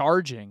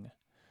charging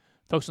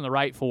folks on the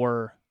right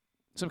for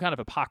some kind of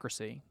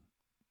hypocrisy,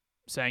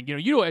 saying,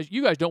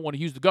 you guys don't want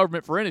to use the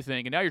government for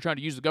anything, and now you're trying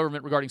to use the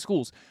government regarding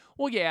schools.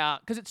 Well, yeah,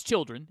 because it's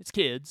children, it's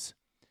kids,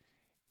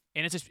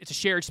 and it's a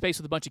shared space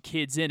with a bunch of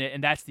kids in it,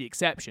 and that's the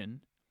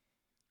exception.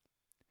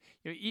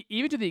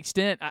 Even to the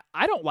extent,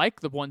 I don't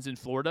like the ones in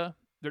Florida.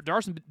 There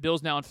are some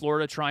bills now in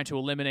Florida trying to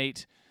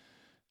eliminate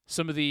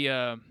some of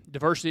the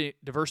diversity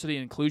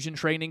and inclusion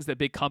trainings that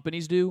big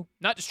companies do.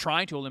 Not just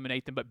trying to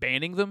eliminate them, but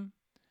banning them.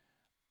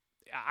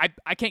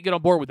 I can't get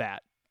on board with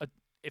that.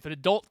 If an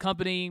adult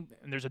company,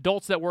 and there's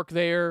adults that work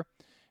there,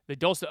 the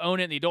adults that own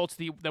it, and the adults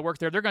that work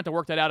there, they're going to have to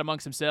work that out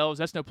amongst themselves.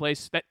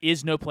 That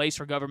is no place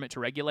for government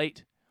to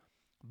regulate.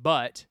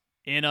 But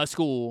in a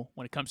school,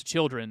 when it comes to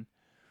children,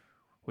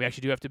 we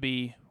actually do have to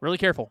be really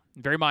careful,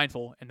 very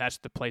mindful, and that's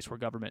the place where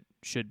government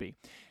should be.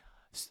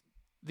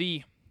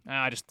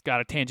 I just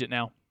got a tangent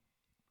now.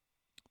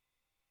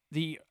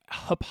 The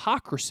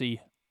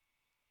hypocrisy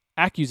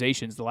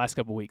accusations the last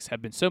couple of weeks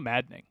have been so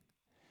maddening.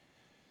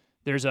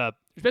 There's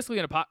basically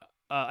an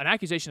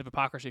accusation of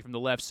hypocrisy from the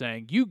left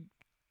saying, you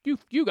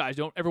guys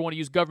don't ever want to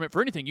use government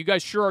for anything. You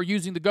guys sure are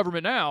using the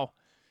government now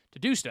to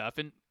do stuff.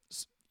 And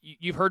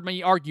you've heard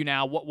me argue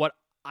now what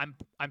I'm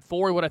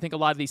for, what I think a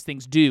lot of these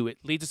things do. It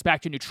leads us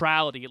back to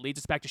neutrality. It leads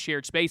us back to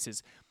shared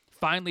spaces.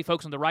 Finally,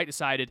 folks on the right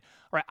decided,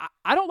 all right,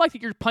 I don't like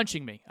that you're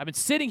punching me. I've been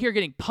sitting here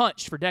getting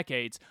punched for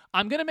decades.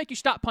 I'm going to make you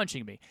stop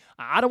punching me.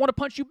 I don't want to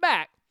punch you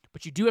back,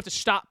 but you do have to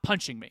stop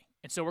punching me.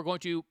 And so we're going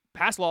to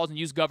pass laws and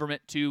use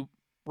government to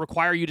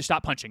require you to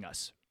stop punching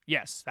us.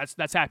 Yes,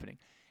 that's happening.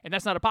 And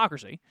that's not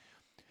hypocrisy.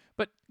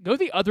 But go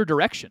the other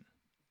direction.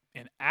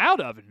 And out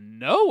of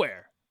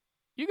nowhere,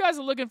 you guys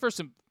are looking for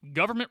some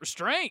government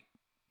restraint.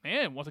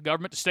 Man, want the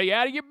government to stay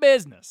out of your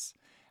business.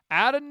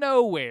 Out of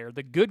nowhere,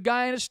 the good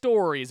guy in a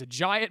story is a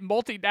giant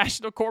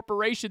multinational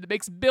corporation that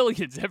makes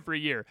billions every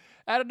year.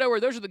 Out of nowhere,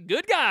 those are the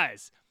good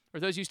guys.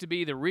 Or those used to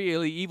be the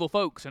really evil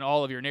folks in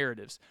all of your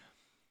narratives.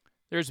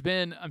 There's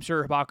been, I'm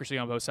sure, hypocrisy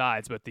on both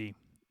sides, but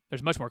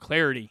there's much more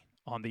clarity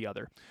on the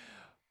other.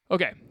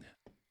 Okay,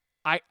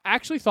 I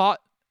actually thought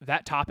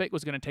that topic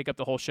was going to take up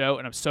the whole show,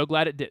 and I'm so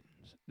glad it didn't.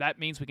 That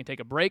means we can take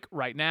a break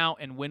right now,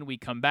 and when we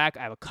come back,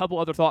 I have a couple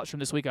other thoughts from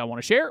this week I want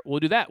to share. We'll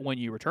do that when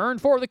you return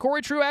for the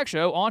Corey Truax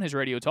Show on his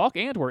Radio Talk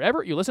and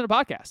wherever you listen to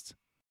podcasts.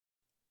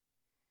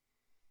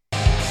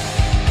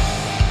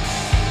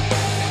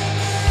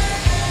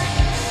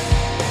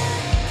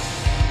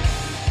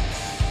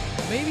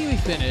 Maybe we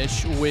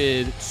finish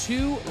with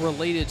two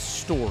related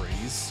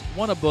stories.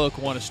 One a book,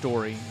 one a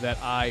story that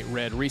I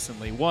read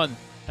recently. One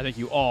I think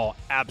you all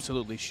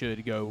absolutely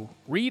should go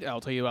read.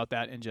 I'll tell you about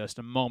that in just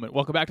a moment.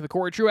 Welcome back to the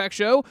Corey Truax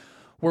Show,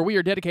 where we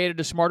are dedicated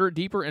to smarter,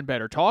 deeper, and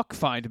better talk.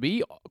 Find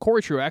me,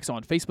 Corey Truax,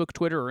 on Facebook,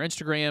 Twitter, or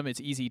Instagram.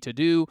 It's easy to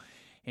do.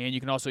 And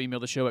you can also email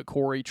the show at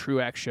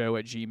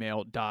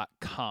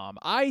CoreyTruaxShow@gmail.com.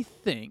 I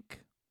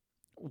think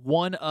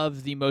one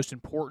of the most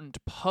important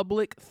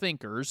public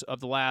thinkers of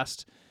the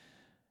last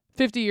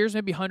 50 years,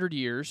 maybe 100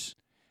 years,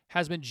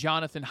 has been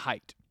Jonathan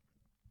Haidt.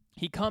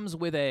 He comes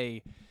with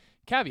a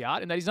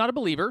caveat in that he's not a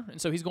believer,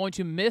 and so he's going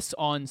to miss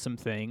on some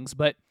things,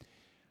 but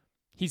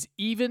he's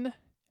a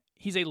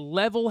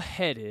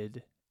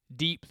level-headed,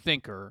 deep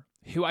thinker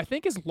who I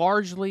think is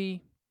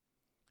largely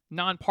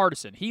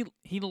nonpartisan. He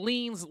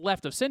leans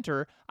left of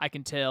center, I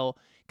can tell,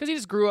 because he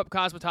just grew up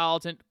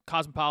cosmopolitan,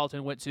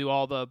 went to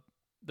all the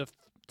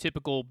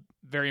typical,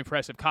 very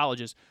impressive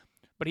colleges.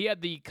 But he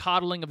had the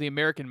Coddling of the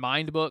American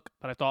Mind book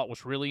that I thought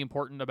was really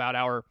important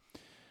about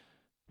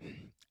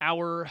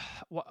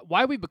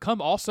why we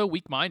become all so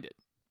weak-minded.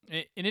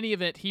 In any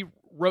event, he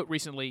wrote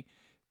recently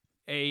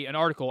an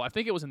article, I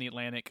think it was in The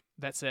Atlantic,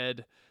 that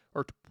said,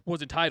 or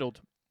was entitled,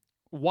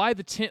 why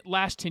the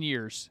last 10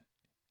 years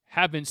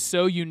have been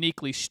so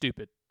uniquely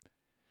stupid.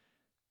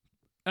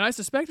 And I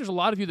suspect there's a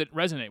lot of you that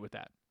resonate with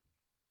that,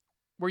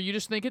 where you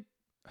just think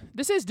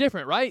this is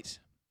different, right?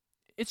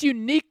 It's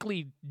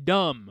uniquely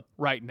dumb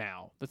right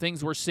now, the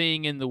things we're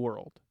seeing in the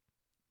world.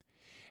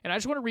 And I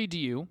just want to read to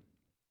you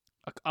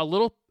a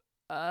little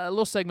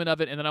segment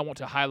of it, and then I want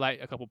to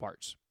highlight a couple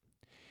parts.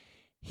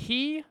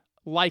 He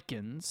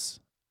likens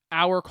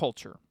our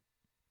culture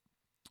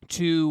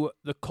to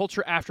the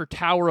culture after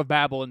Tower of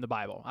Babel in the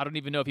Bible. I don't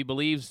even know if he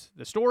believes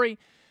the story,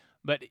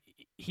 but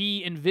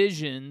he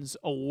envisions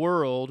a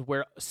world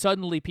where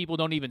suddenly people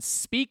don't even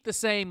speak the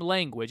same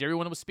language.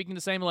 Everyone was speaking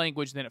the same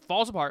language, then it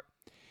falls apart,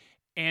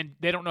 and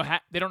they don't know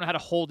how to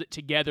hold it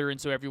together, and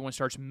so everyone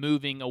starts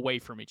moving away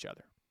from each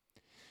other.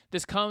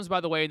 This comes, by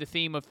the way, I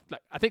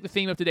think the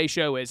theme of today's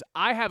show is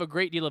I have a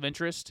great deal of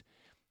interest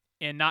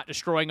in not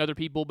destroying other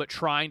people, but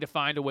trying to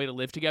find a way to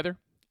live together.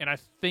 And I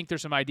think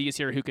there's some ideas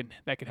here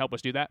that can help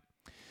us do that.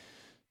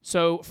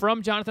 So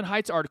from Jonathan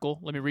Haidt's article,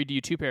 let me read to you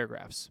 2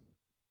 paragraphs.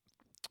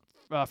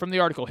 From the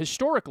article,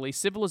 historically,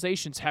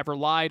 civilizations have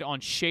relied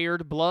on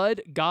shared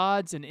blood,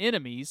 gods, and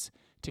enemies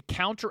to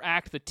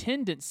counteract the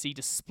tendency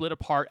to split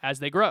apart as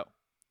they grow.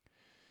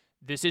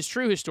 This is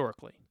true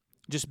historically.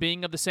 Just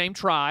being of the same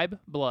tribe,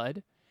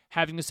 blood,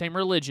 having the same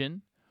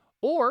religion,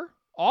 or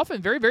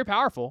often very, very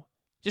powerful,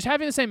 just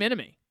having the same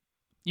enemy.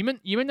 You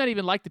may not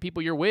even like the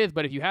people you're with,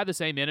 but if you have the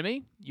same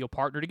enemy, you'll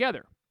partner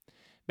together.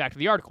 Back to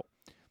the article.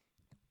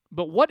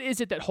 But what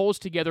is it that holds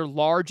together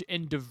large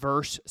and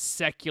diverse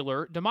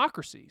secular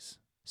democracies,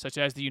 such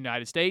as the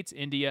United States,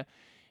 India,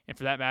 and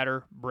for that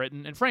matter,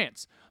 Britain and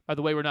France? By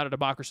the way, we're not a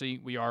democracy,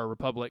 we are a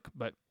republic,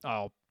 but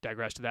I'll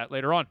digress to that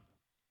later on.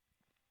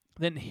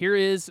 Then here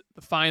is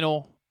the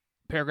final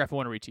paragraph I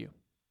want to read to you.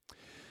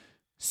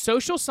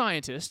 Social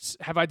scientists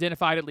have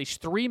identified at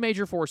least 3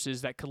 major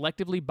forces that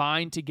collectively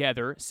bind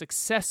together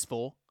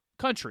successful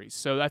countries.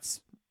 So it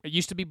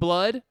used to be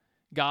blood,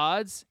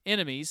 gods,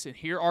 enemies, and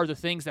here are the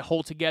things that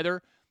hold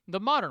together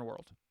the modern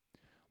world.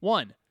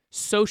 1,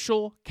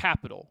 social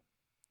capital.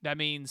 That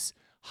means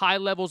high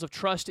levels of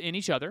trust in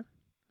each other,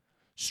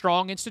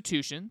 strong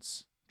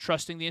institutions,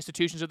 trusting the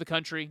institutions of the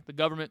country, the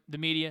government, the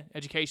media,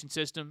 education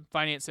system,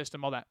 finance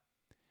system, all that.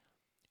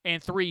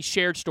 And 3,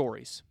 shared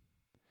stories.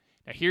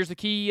 Now here's the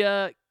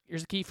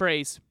key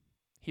phrase.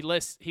 He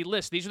lists.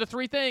 These are the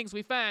 3 things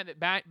we find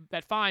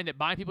that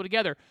bind people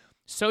together: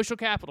 social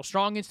capital,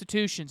 strong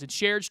institutions, and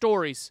shared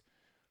stories.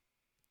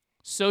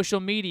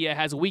 Social media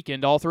has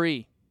weakened all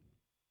 3.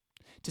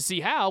 To see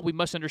how, we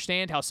must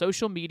understand how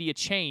social media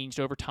changed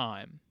over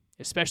time,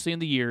 especially in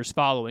the years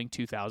following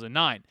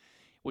 2009,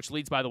 which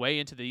leads, by the way,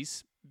 into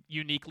these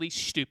uniquely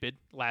stupid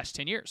last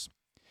 10 years.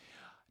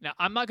 Now,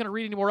 I'm not going to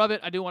read any more of it.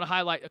 I do want to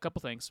highlight a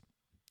couple things.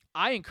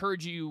 I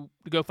encourage you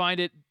to go find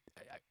it.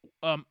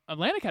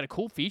 Atlantic had a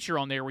cool feature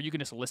on there where you can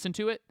just listen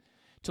to it.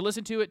 To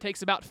listen to it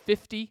takes about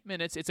 50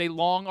 minutes. It's a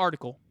long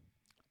article,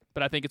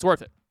 but I think it's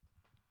worth it.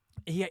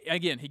 He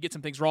gets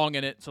some things wrong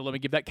in it, so let me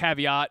give that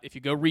caveat. If you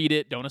go read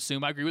it, don't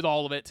assume I agree with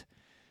all of it,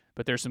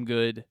 but there's some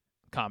good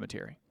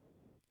commentary.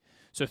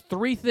 So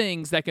 3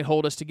 things that can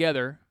hold us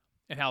together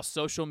and how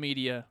social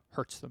media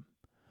hurts them.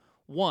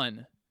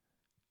 1,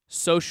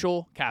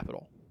 social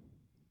capital.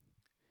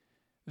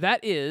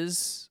 That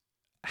is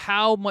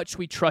how much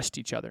we trust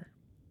each other.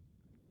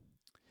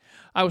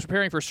 I was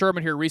preparing for a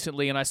sermon here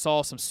recently, and I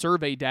saw some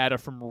survey data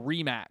from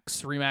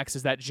RE/MAX. RE/MAX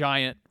is that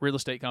giant real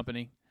estate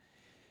company.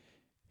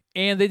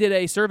 And they did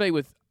a survey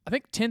with, I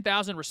think,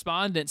 10,000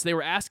 respondents. They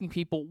were asking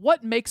people,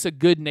 what makes a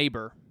good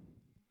neighbor?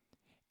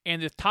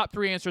 And the top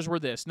 3 answers were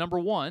this. Number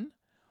 1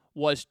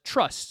 was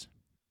trust.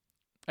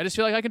 I just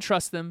feel like I can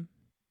trust them.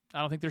 I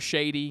don't think they're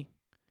shady.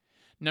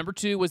 Number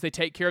 2 was they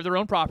take care of their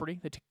own property.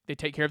 They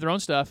take care of their own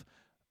stuff.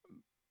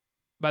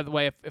 By the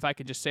way, if I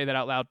could just say that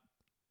out loud,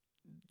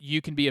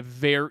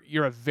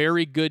 you're a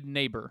very good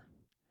neighbor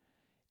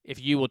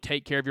if you will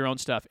take care of your own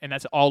stuff, and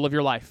that's all of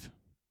your life,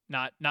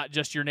 not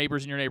just your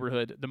neighbors in your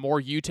neighborhood. The more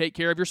you take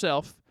care of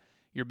yourself,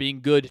 you're being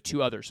good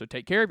to others, so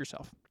take care of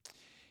yourself.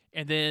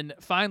 And then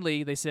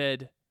finally, they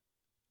said,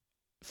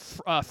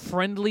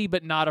 friendly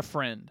but not a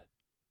friend.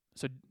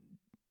 So they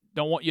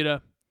don't want you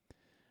to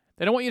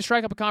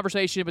strike up a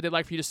conversation, but they'd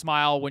like for you to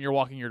smile when you're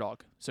walking your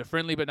dog. So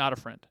friendly but not a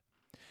friend.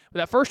 But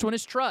that first one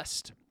is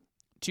trust.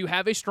 To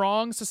have a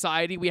strong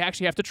society, we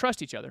actually have to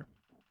trust each other.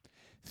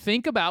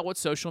 Think about what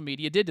social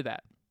media did to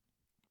that.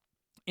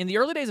 In the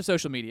early days of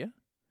social media,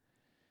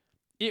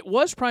 it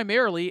was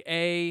primarily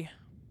a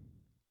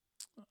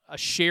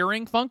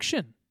sharing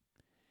function.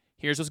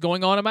 Here's what's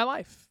going on in my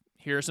life.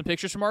 Here are some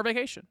pictures from our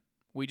vacation.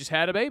 We just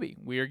had a baby.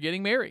 We are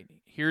getting married.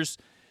 Here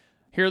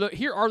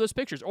are those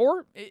pictures.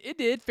 Or it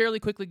did fairly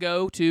quickly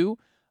go to,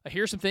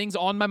 here's some things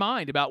on my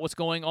mind about what's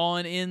going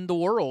on in the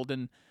world.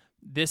 And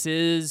this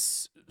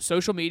is,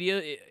 social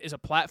media is a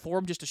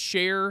platform just to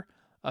share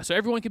so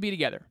everyone can be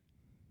together.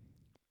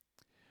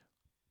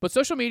 But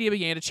social media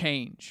began to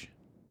change.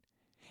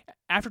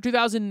 After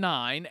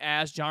 2009,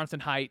 as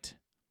Jonathan Haidt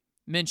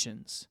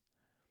mentions,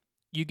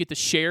 you get the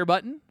share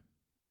button,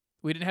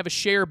 We didn't have a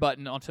share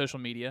button on social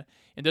media.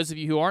 And those of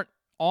you who aren't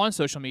on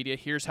social media,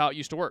 here's how it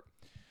used to work.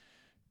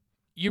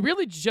 You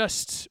really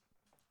just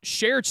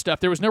shared stuff.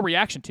 There was no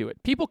reaction to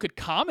it. People could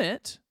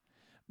comment,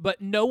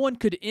 but no one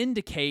could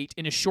indicate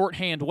in a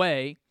shorthand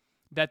way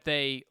that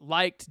they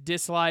liked,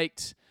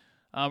 disliked,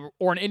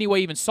 or in any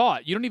way even saw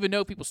it. You don't even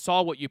know if people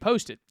saw what you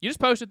posted. You just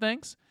posted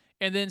things,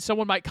 and then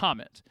someone might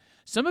comment.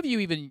 Some of you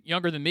even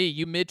younger than me,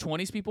 you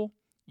mid-20s people,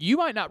 you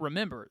might not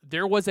remember.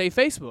 There was a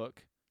Facebook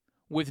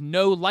with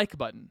no like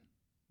button.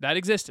 That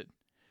existed.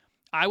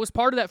 I was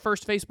part of that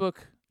first Facebook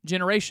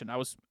generation. I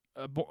went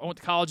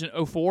to college in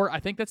 2004. I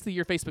think that's the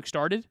year Facebook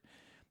started,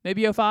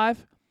 maybe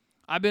 2005.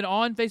 I've been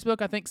on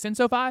Facebook, I think, since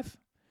 2005.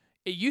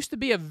 It used to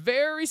be a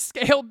very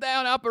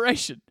scaled-down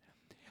operation,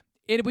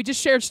 and we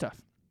just shared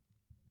stuff.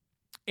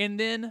 And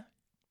then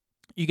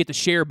you get the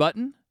share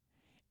button,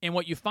 and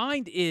what you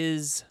find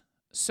is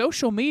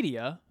social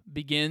media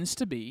begins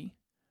to be,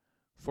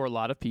 for a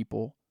lot of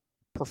people,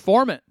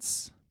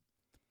 performance.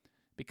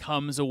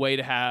 Becomes a way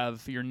to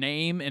have your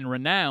name and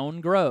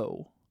renown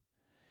grow.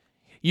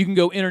 You can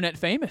go internet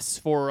famous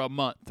for a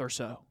month or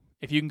so.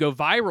 If you can go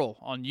viral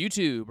on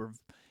YouTube or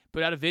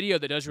put out a video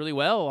that does really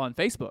well on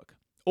Facebook.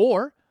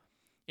 Or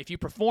if you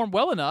perform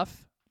well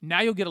enough,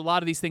 now you'll get a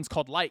lot of these things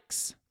called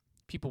likes.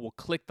 People will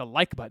click the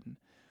like button.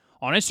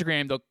 On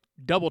Instagram, they'll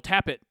double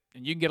tap it,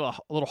 and you can get a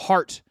little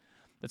heart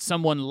that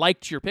someone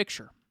liked your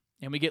picture.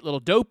 And we get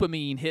little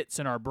dopamine hits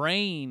in our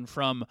brain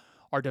from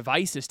our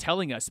devices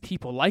telling us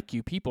people like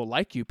you, people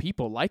like you,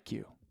 people like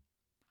you.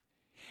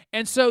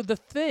 And so the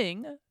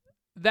thing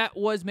that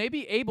was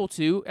maybe able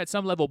to, at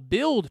some level,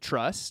 build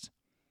trust,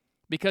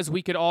 because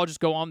we could all just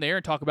go on there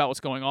and talk about what's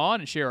going on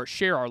and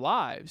share our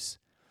lives,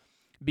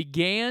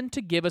 began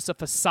to give us a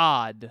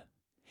facade.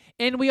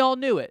 And we all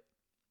knew it.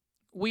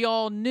 We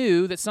all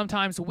knew that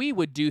sometimes we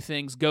would do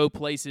things, go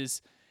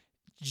places,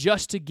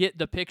 just to get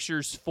the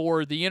pictures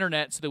for the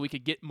internet so that we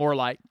could get more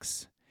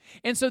likes.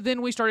 And so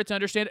then we started to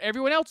understand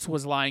everyone else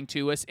was lying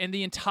to us, and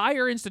the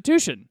entire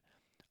institution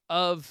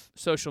of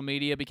social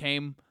media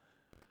became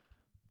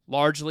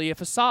largely a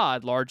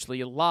facade,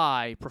 largely a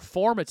lie,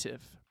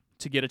 performative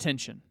to get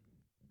attention.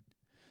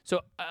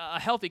 So a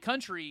healthy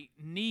country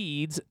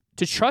needs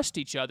to trust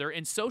each other,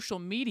 and social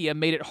media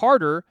made it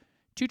harder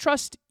to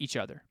trust each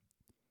other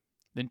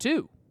than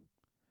to.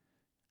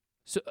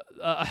 So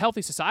a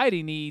healthy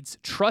society needs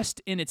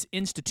trust in its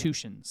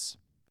institutions.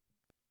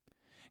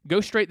 Go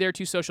straight there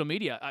to social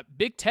media.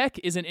 Big tech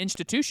is an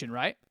institution,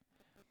 right?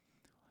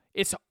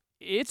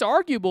 It's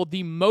arguable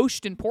the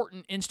most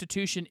important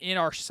institution in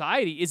our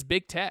society is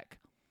big tech.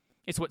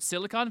 It's what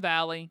Silicon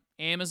Valley,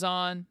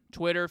 Amazon,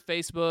 Twitter,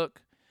 Facebook,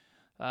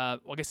 I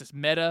guess it's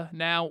Meta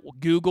now,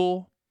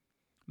 Google,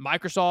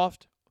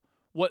 Microsoft,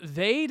 what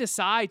they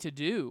decide to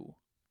do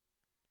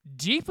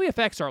deeply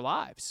affects our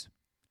lives.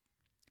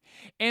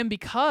 And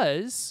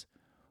because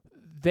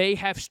they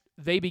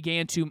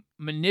began to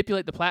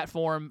manipulate the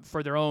platform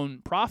for their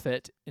own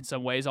profit in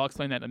some ways, I'll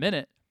explain that in a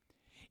minute,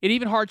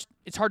 it's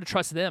hard to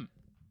trust them.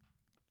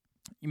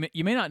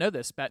 You may not know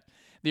this, but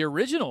the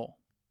original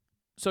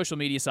social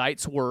media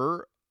sites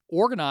were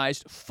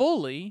organized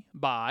fully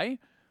by,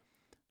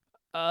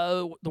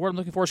 the word I'm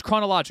looking for is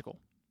chronological.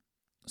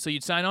 So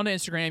you'd sign on to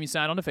Instagram, you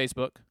sign on to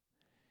Facebook,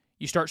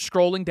 you start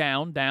scrolling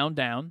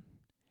down,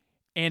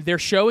 and they're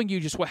showing you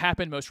just what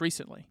happened most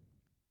recently.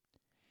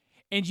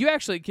 And you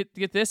actually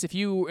get this, if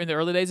you, in the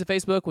early days of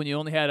Facebook, when you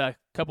only had a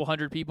couple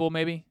hundred people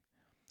maybe,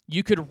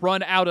 you could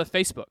run out of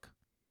Facebook.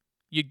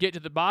 You'd get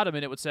to the bottom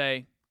and it would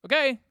say,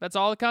 okay, that's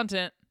all the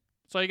content.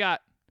 That's all you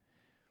got.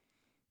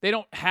 They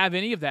don't have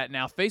any of that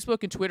now.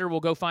 Facebook and Twitter will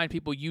go find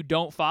people you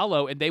don't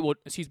follow, and they will,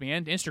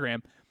 and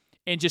Instagram,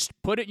 and just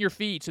put it in your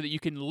feed so that you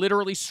can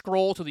literally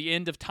scroll to the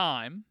end of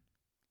time.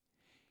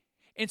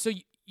 And so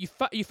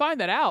you find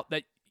that out,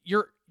 that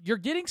you're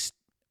getting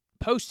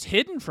posts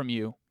hidden from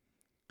you.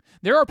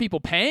 There are people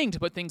paying to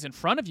put things in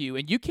front of you,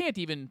 and you can't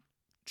even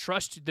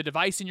trust the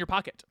device in your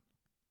pocket.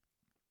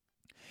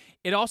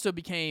 It also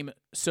became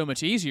so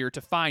much easier to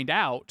find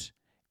out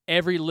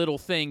every little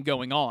thing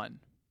going on.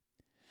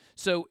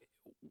 So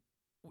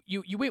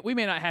we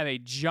may not have a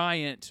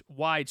giant,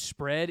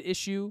 widespread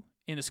issue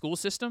in the school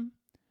system,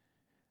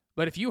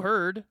 but if you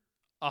heard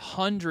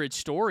 100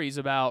 stories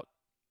about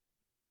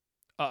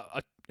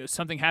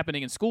something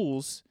happening in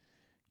schools,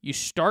 you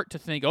start to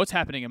think, oh, it's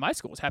happening in my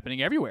school. It's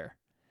happening everywhere.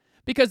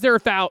 Because there are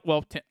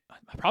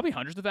probably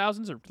hundreds of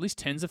thousands or at least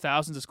tens of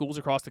thousands of schools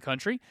across the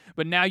country,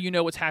 but now you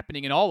know what's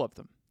happening in all of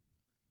them.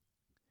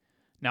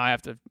 Now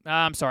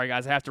I'm sorry,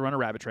 guys, I have to run a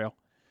rabbit trail.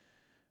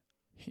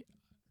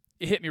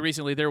 It hit me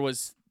recently.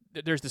 There's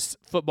this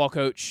football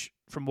coach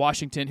from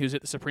Washington who's at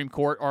the Supreme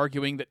Court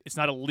arguing that it's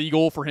not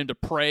illegal for him to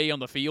pray on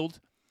the field.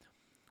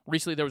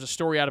 Recently, there was a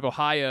story out of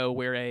Ohio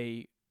where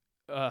a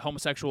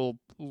homosexual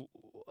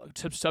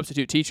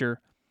substitute teacher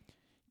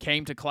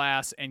came to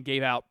class and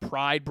gave out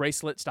pride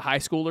bracelets to high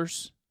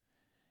schoolers,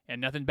 and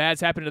nothing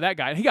bad's happened to that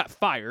guy. He got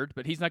fired,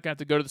 but he's not going to have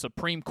to go to the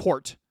Supreme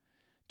Court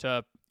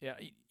to,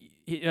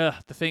 the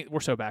thing,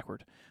 we're so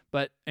backward.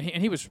 But, and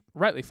he was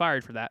rightly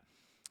fired for that.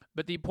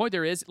 But the point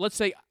there is, let's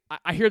say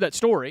I hear that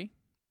story.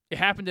 It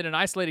happened in an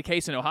isolated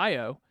case in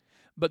Ohio,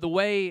 but the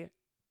way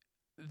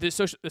the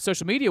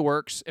social media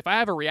works, if I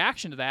have a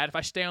reaction to that, if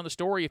I stay on the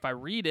story, if I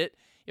read it,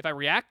 if I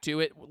react to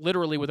it,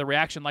 literally with a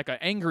reaction like an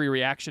angry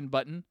reaction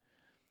button,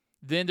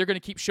 then they're going to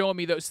keep showing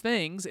me those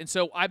things. And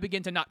so I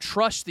begin to not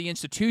trust the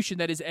institution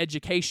that is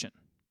education.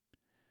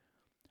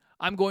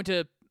 I'm going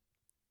to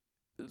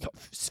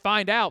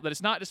find out that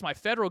it's not just my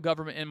federal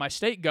government and my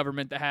state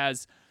government that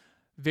has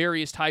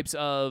various types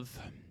of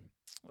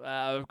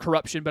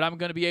corruption, but I'm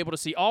going to be able to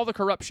see all the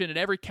corruption in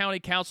every county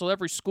council,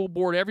 every school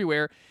board,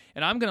 everywhere,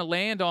 and I'm going to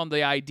land on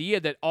the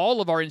idea that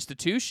all of our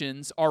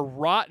institutions are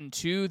rotten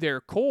to their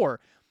core.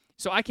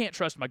 So I can't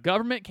trust my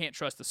government, can't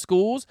trust the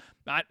schools.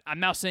 I'm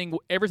now seeing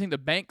everything the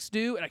banks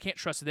do, and I can't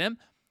trust them.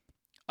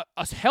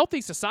 A healthy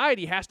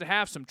society has to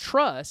have some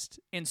trust,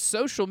 and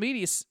social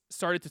media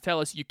started to tell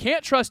us you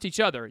can't trust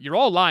each other. You're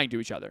all lying to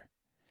each other.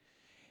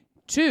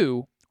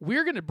 2,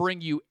 we're going to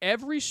bring you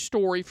every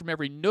story from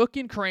every nook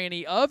and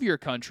cranny of your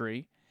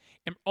country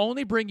and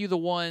only bring you the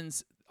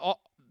ones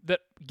that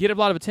get a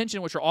lot of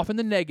attention, which are often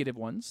the negative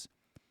ones.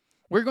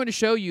 We're going to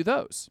show you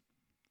those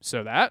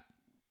so that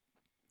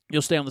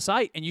you'll stay on the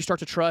site and you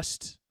start to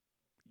trust.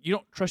 You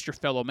don't trust your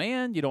fellow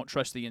man. You don't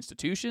trust the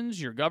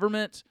institutions, your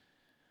government.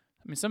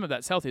 I mean, some of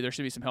that's healthy. There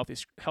should be some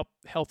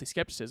healthy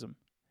skepticism.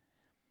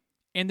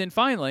 And then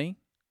finally,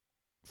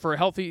 for a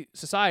healthy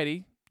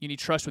society, you need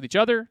trust with each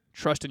other,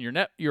 trust in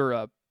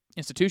your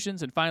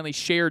institutions, and finally,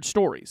 shared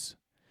stories.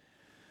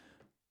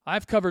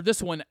 I've covered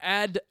this one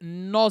ad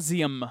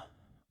nauseum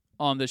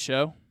on this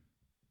show.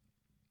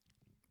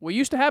 We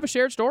used to have a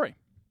shared story.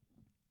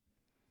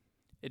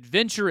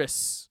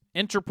 Adventurous,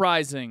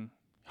 enterprising,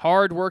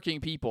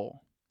 hard-working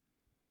people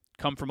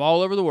come from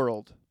all over the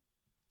world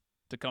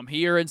to come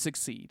here and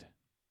succeed.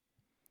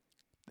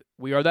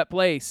 We are that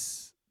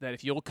place that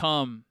if you'll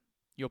come,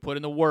 you'll put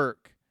in the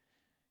work,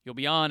 you'll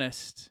be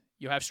honest,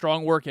 you'll have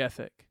strong work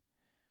ethic,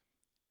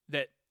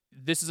 that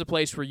this is a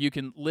place where you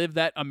can live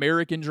that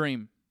American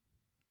dream.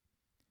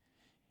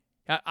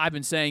 I've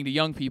been saying to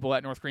young people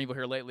at North Greenville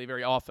here lately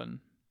very often,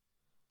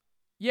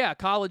 yeah,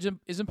 college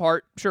is in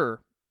part,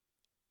 sure,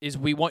 is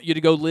we want you to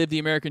go live the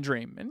American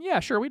dream. And yeah,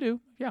 sure, we do.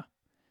 Yeah.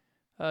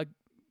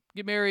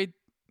 Get married,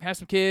 have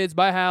some kids,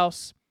 buy a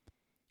house,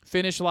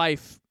 finish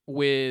life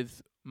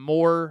with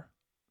more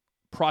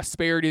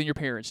prosperity than your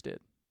parents did.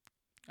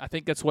 I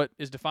think that's what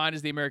is defined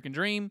as the American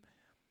dream.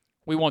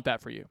 We want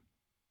that for you.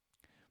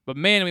 But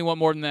man, we want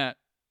more than that.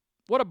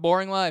 What a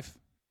boring life.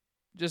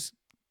 Just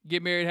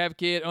get married, have a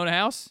kid, own a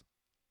house,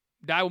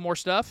 die with more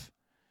stuff.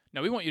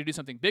 No, we want you to do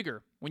something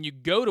bigger. When you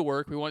go to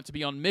work, we want it to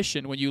be on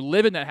mission. When you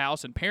live in that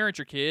house and parent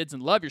your kids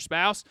and love your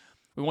spouse,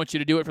 we want you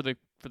to do it for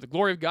the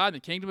glory of God and the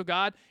kingdom of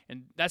God,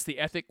 and that's the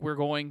ethic we're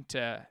going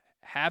to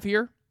have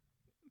here.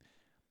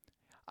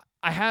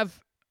 I have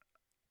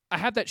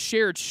that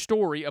shared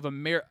story of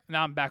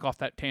Now I'm back off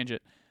that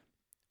tangent.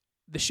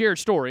 The shared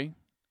story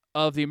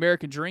of the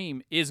American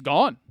dream is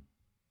gone.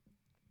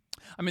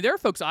 I mean, there are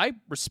folks I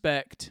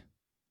respect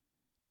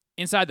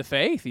inside the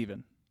faith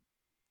even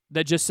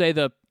that just say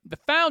the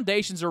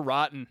foundations are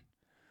rotten.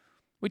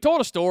 We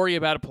told a story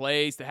about a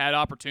place that had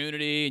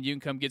opportunity and you can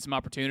come get some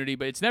opportunity,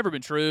 but it's never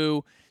been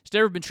true. It's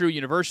never been true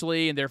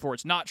universally, and therefore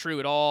it's not true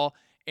at all.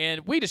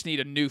 And we just need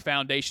a new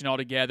foundation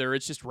altogether.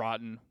 It's just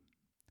rotten.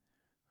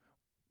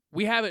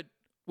 We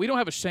don't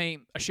have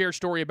a shared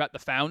story about the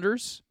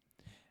founders.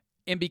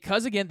 And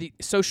because, again, the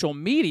social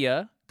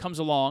media comes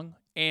along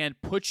and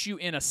puts you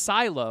in a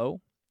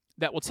silo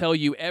that will tell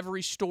you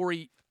every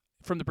story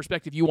from the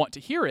perspective you want to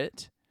hear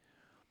it,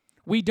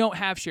 we don't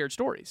have shared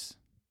stories.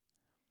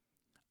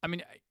 I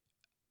mean,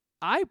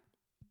 I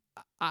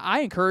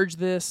encourage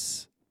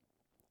this.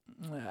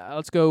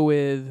 Let's go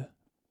with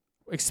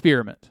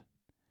experiment.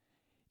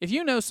 If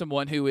you know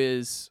someone who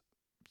is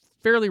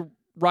fairly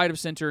right of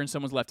center and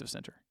someone's left of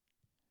center,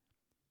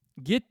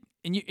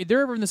 if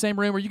they're ever in the same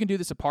room where you can do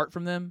this apart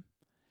from them,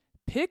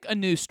 pick a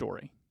news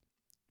story.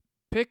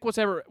 Pick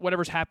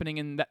whatever's happening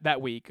in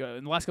that week.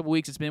 In the last couple of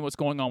weeks, it's been what's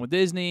going on with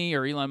Disney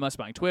or Elon Musk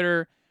buying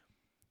Twitter.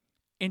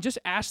 And just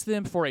ask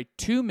them for a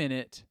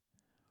 2-minute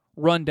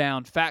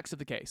rundown, facts of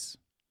the case.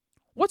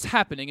 What's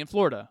happening in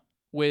Florida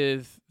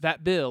with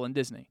that bill and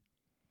Disney?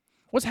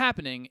 What's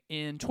happening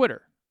in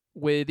Twitter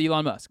with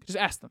Elon Musk? Just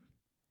ask them.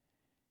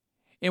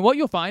 And what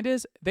you'll find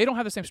is they don't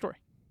have the same story,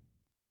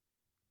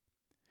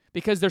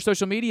 because their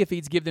social media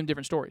feeds give them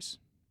different stories.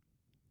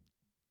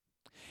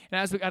 And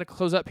as we got to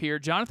close up here,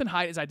 Jonathan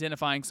Haidt is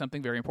identifying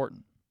something very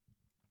important.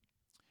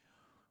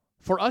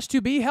 For us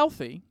to be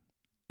healthy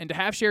and to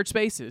have shared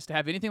spaces, to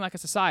have anything like a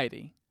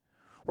society,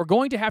 we're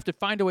going to have to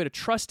find a way to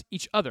trust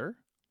each other,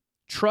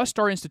 trust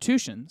our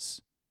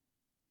institutions,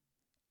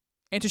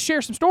 and to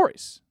share some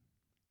stories.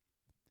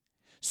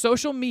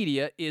 Social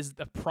media is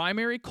the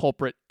primary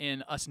culprit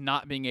in us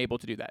not being able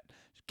to do that.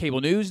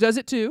 Cable news does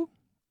it too.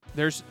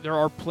 There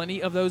are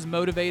plenty of those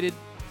motivated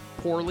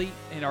poorly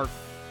and are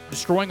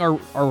destroying our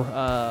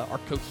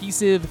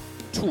cohesive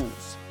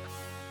tools.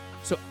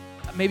 So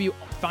maybe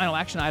final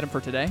action item for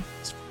today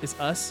is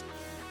us.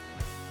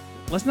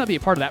 let's not be a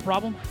part of that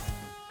problem.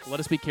 Let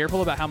us be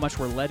careful about how much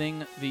we're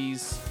letting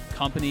these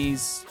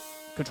companies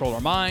control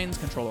our minds,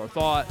 control our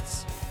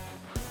thoughts.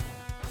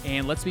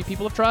 And let's be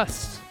people of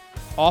trust,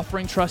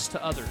 offering trust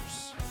to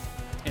others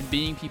and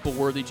being people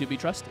worthy to be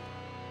trusted.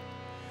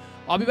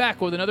 I'll be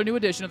back with another new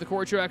edition of the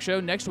Corey Truax Show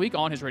next week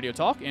on his Radio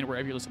Talk and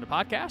wherever you listen to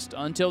podcasts.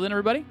 Until then,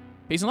 everybody,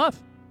 peace and love.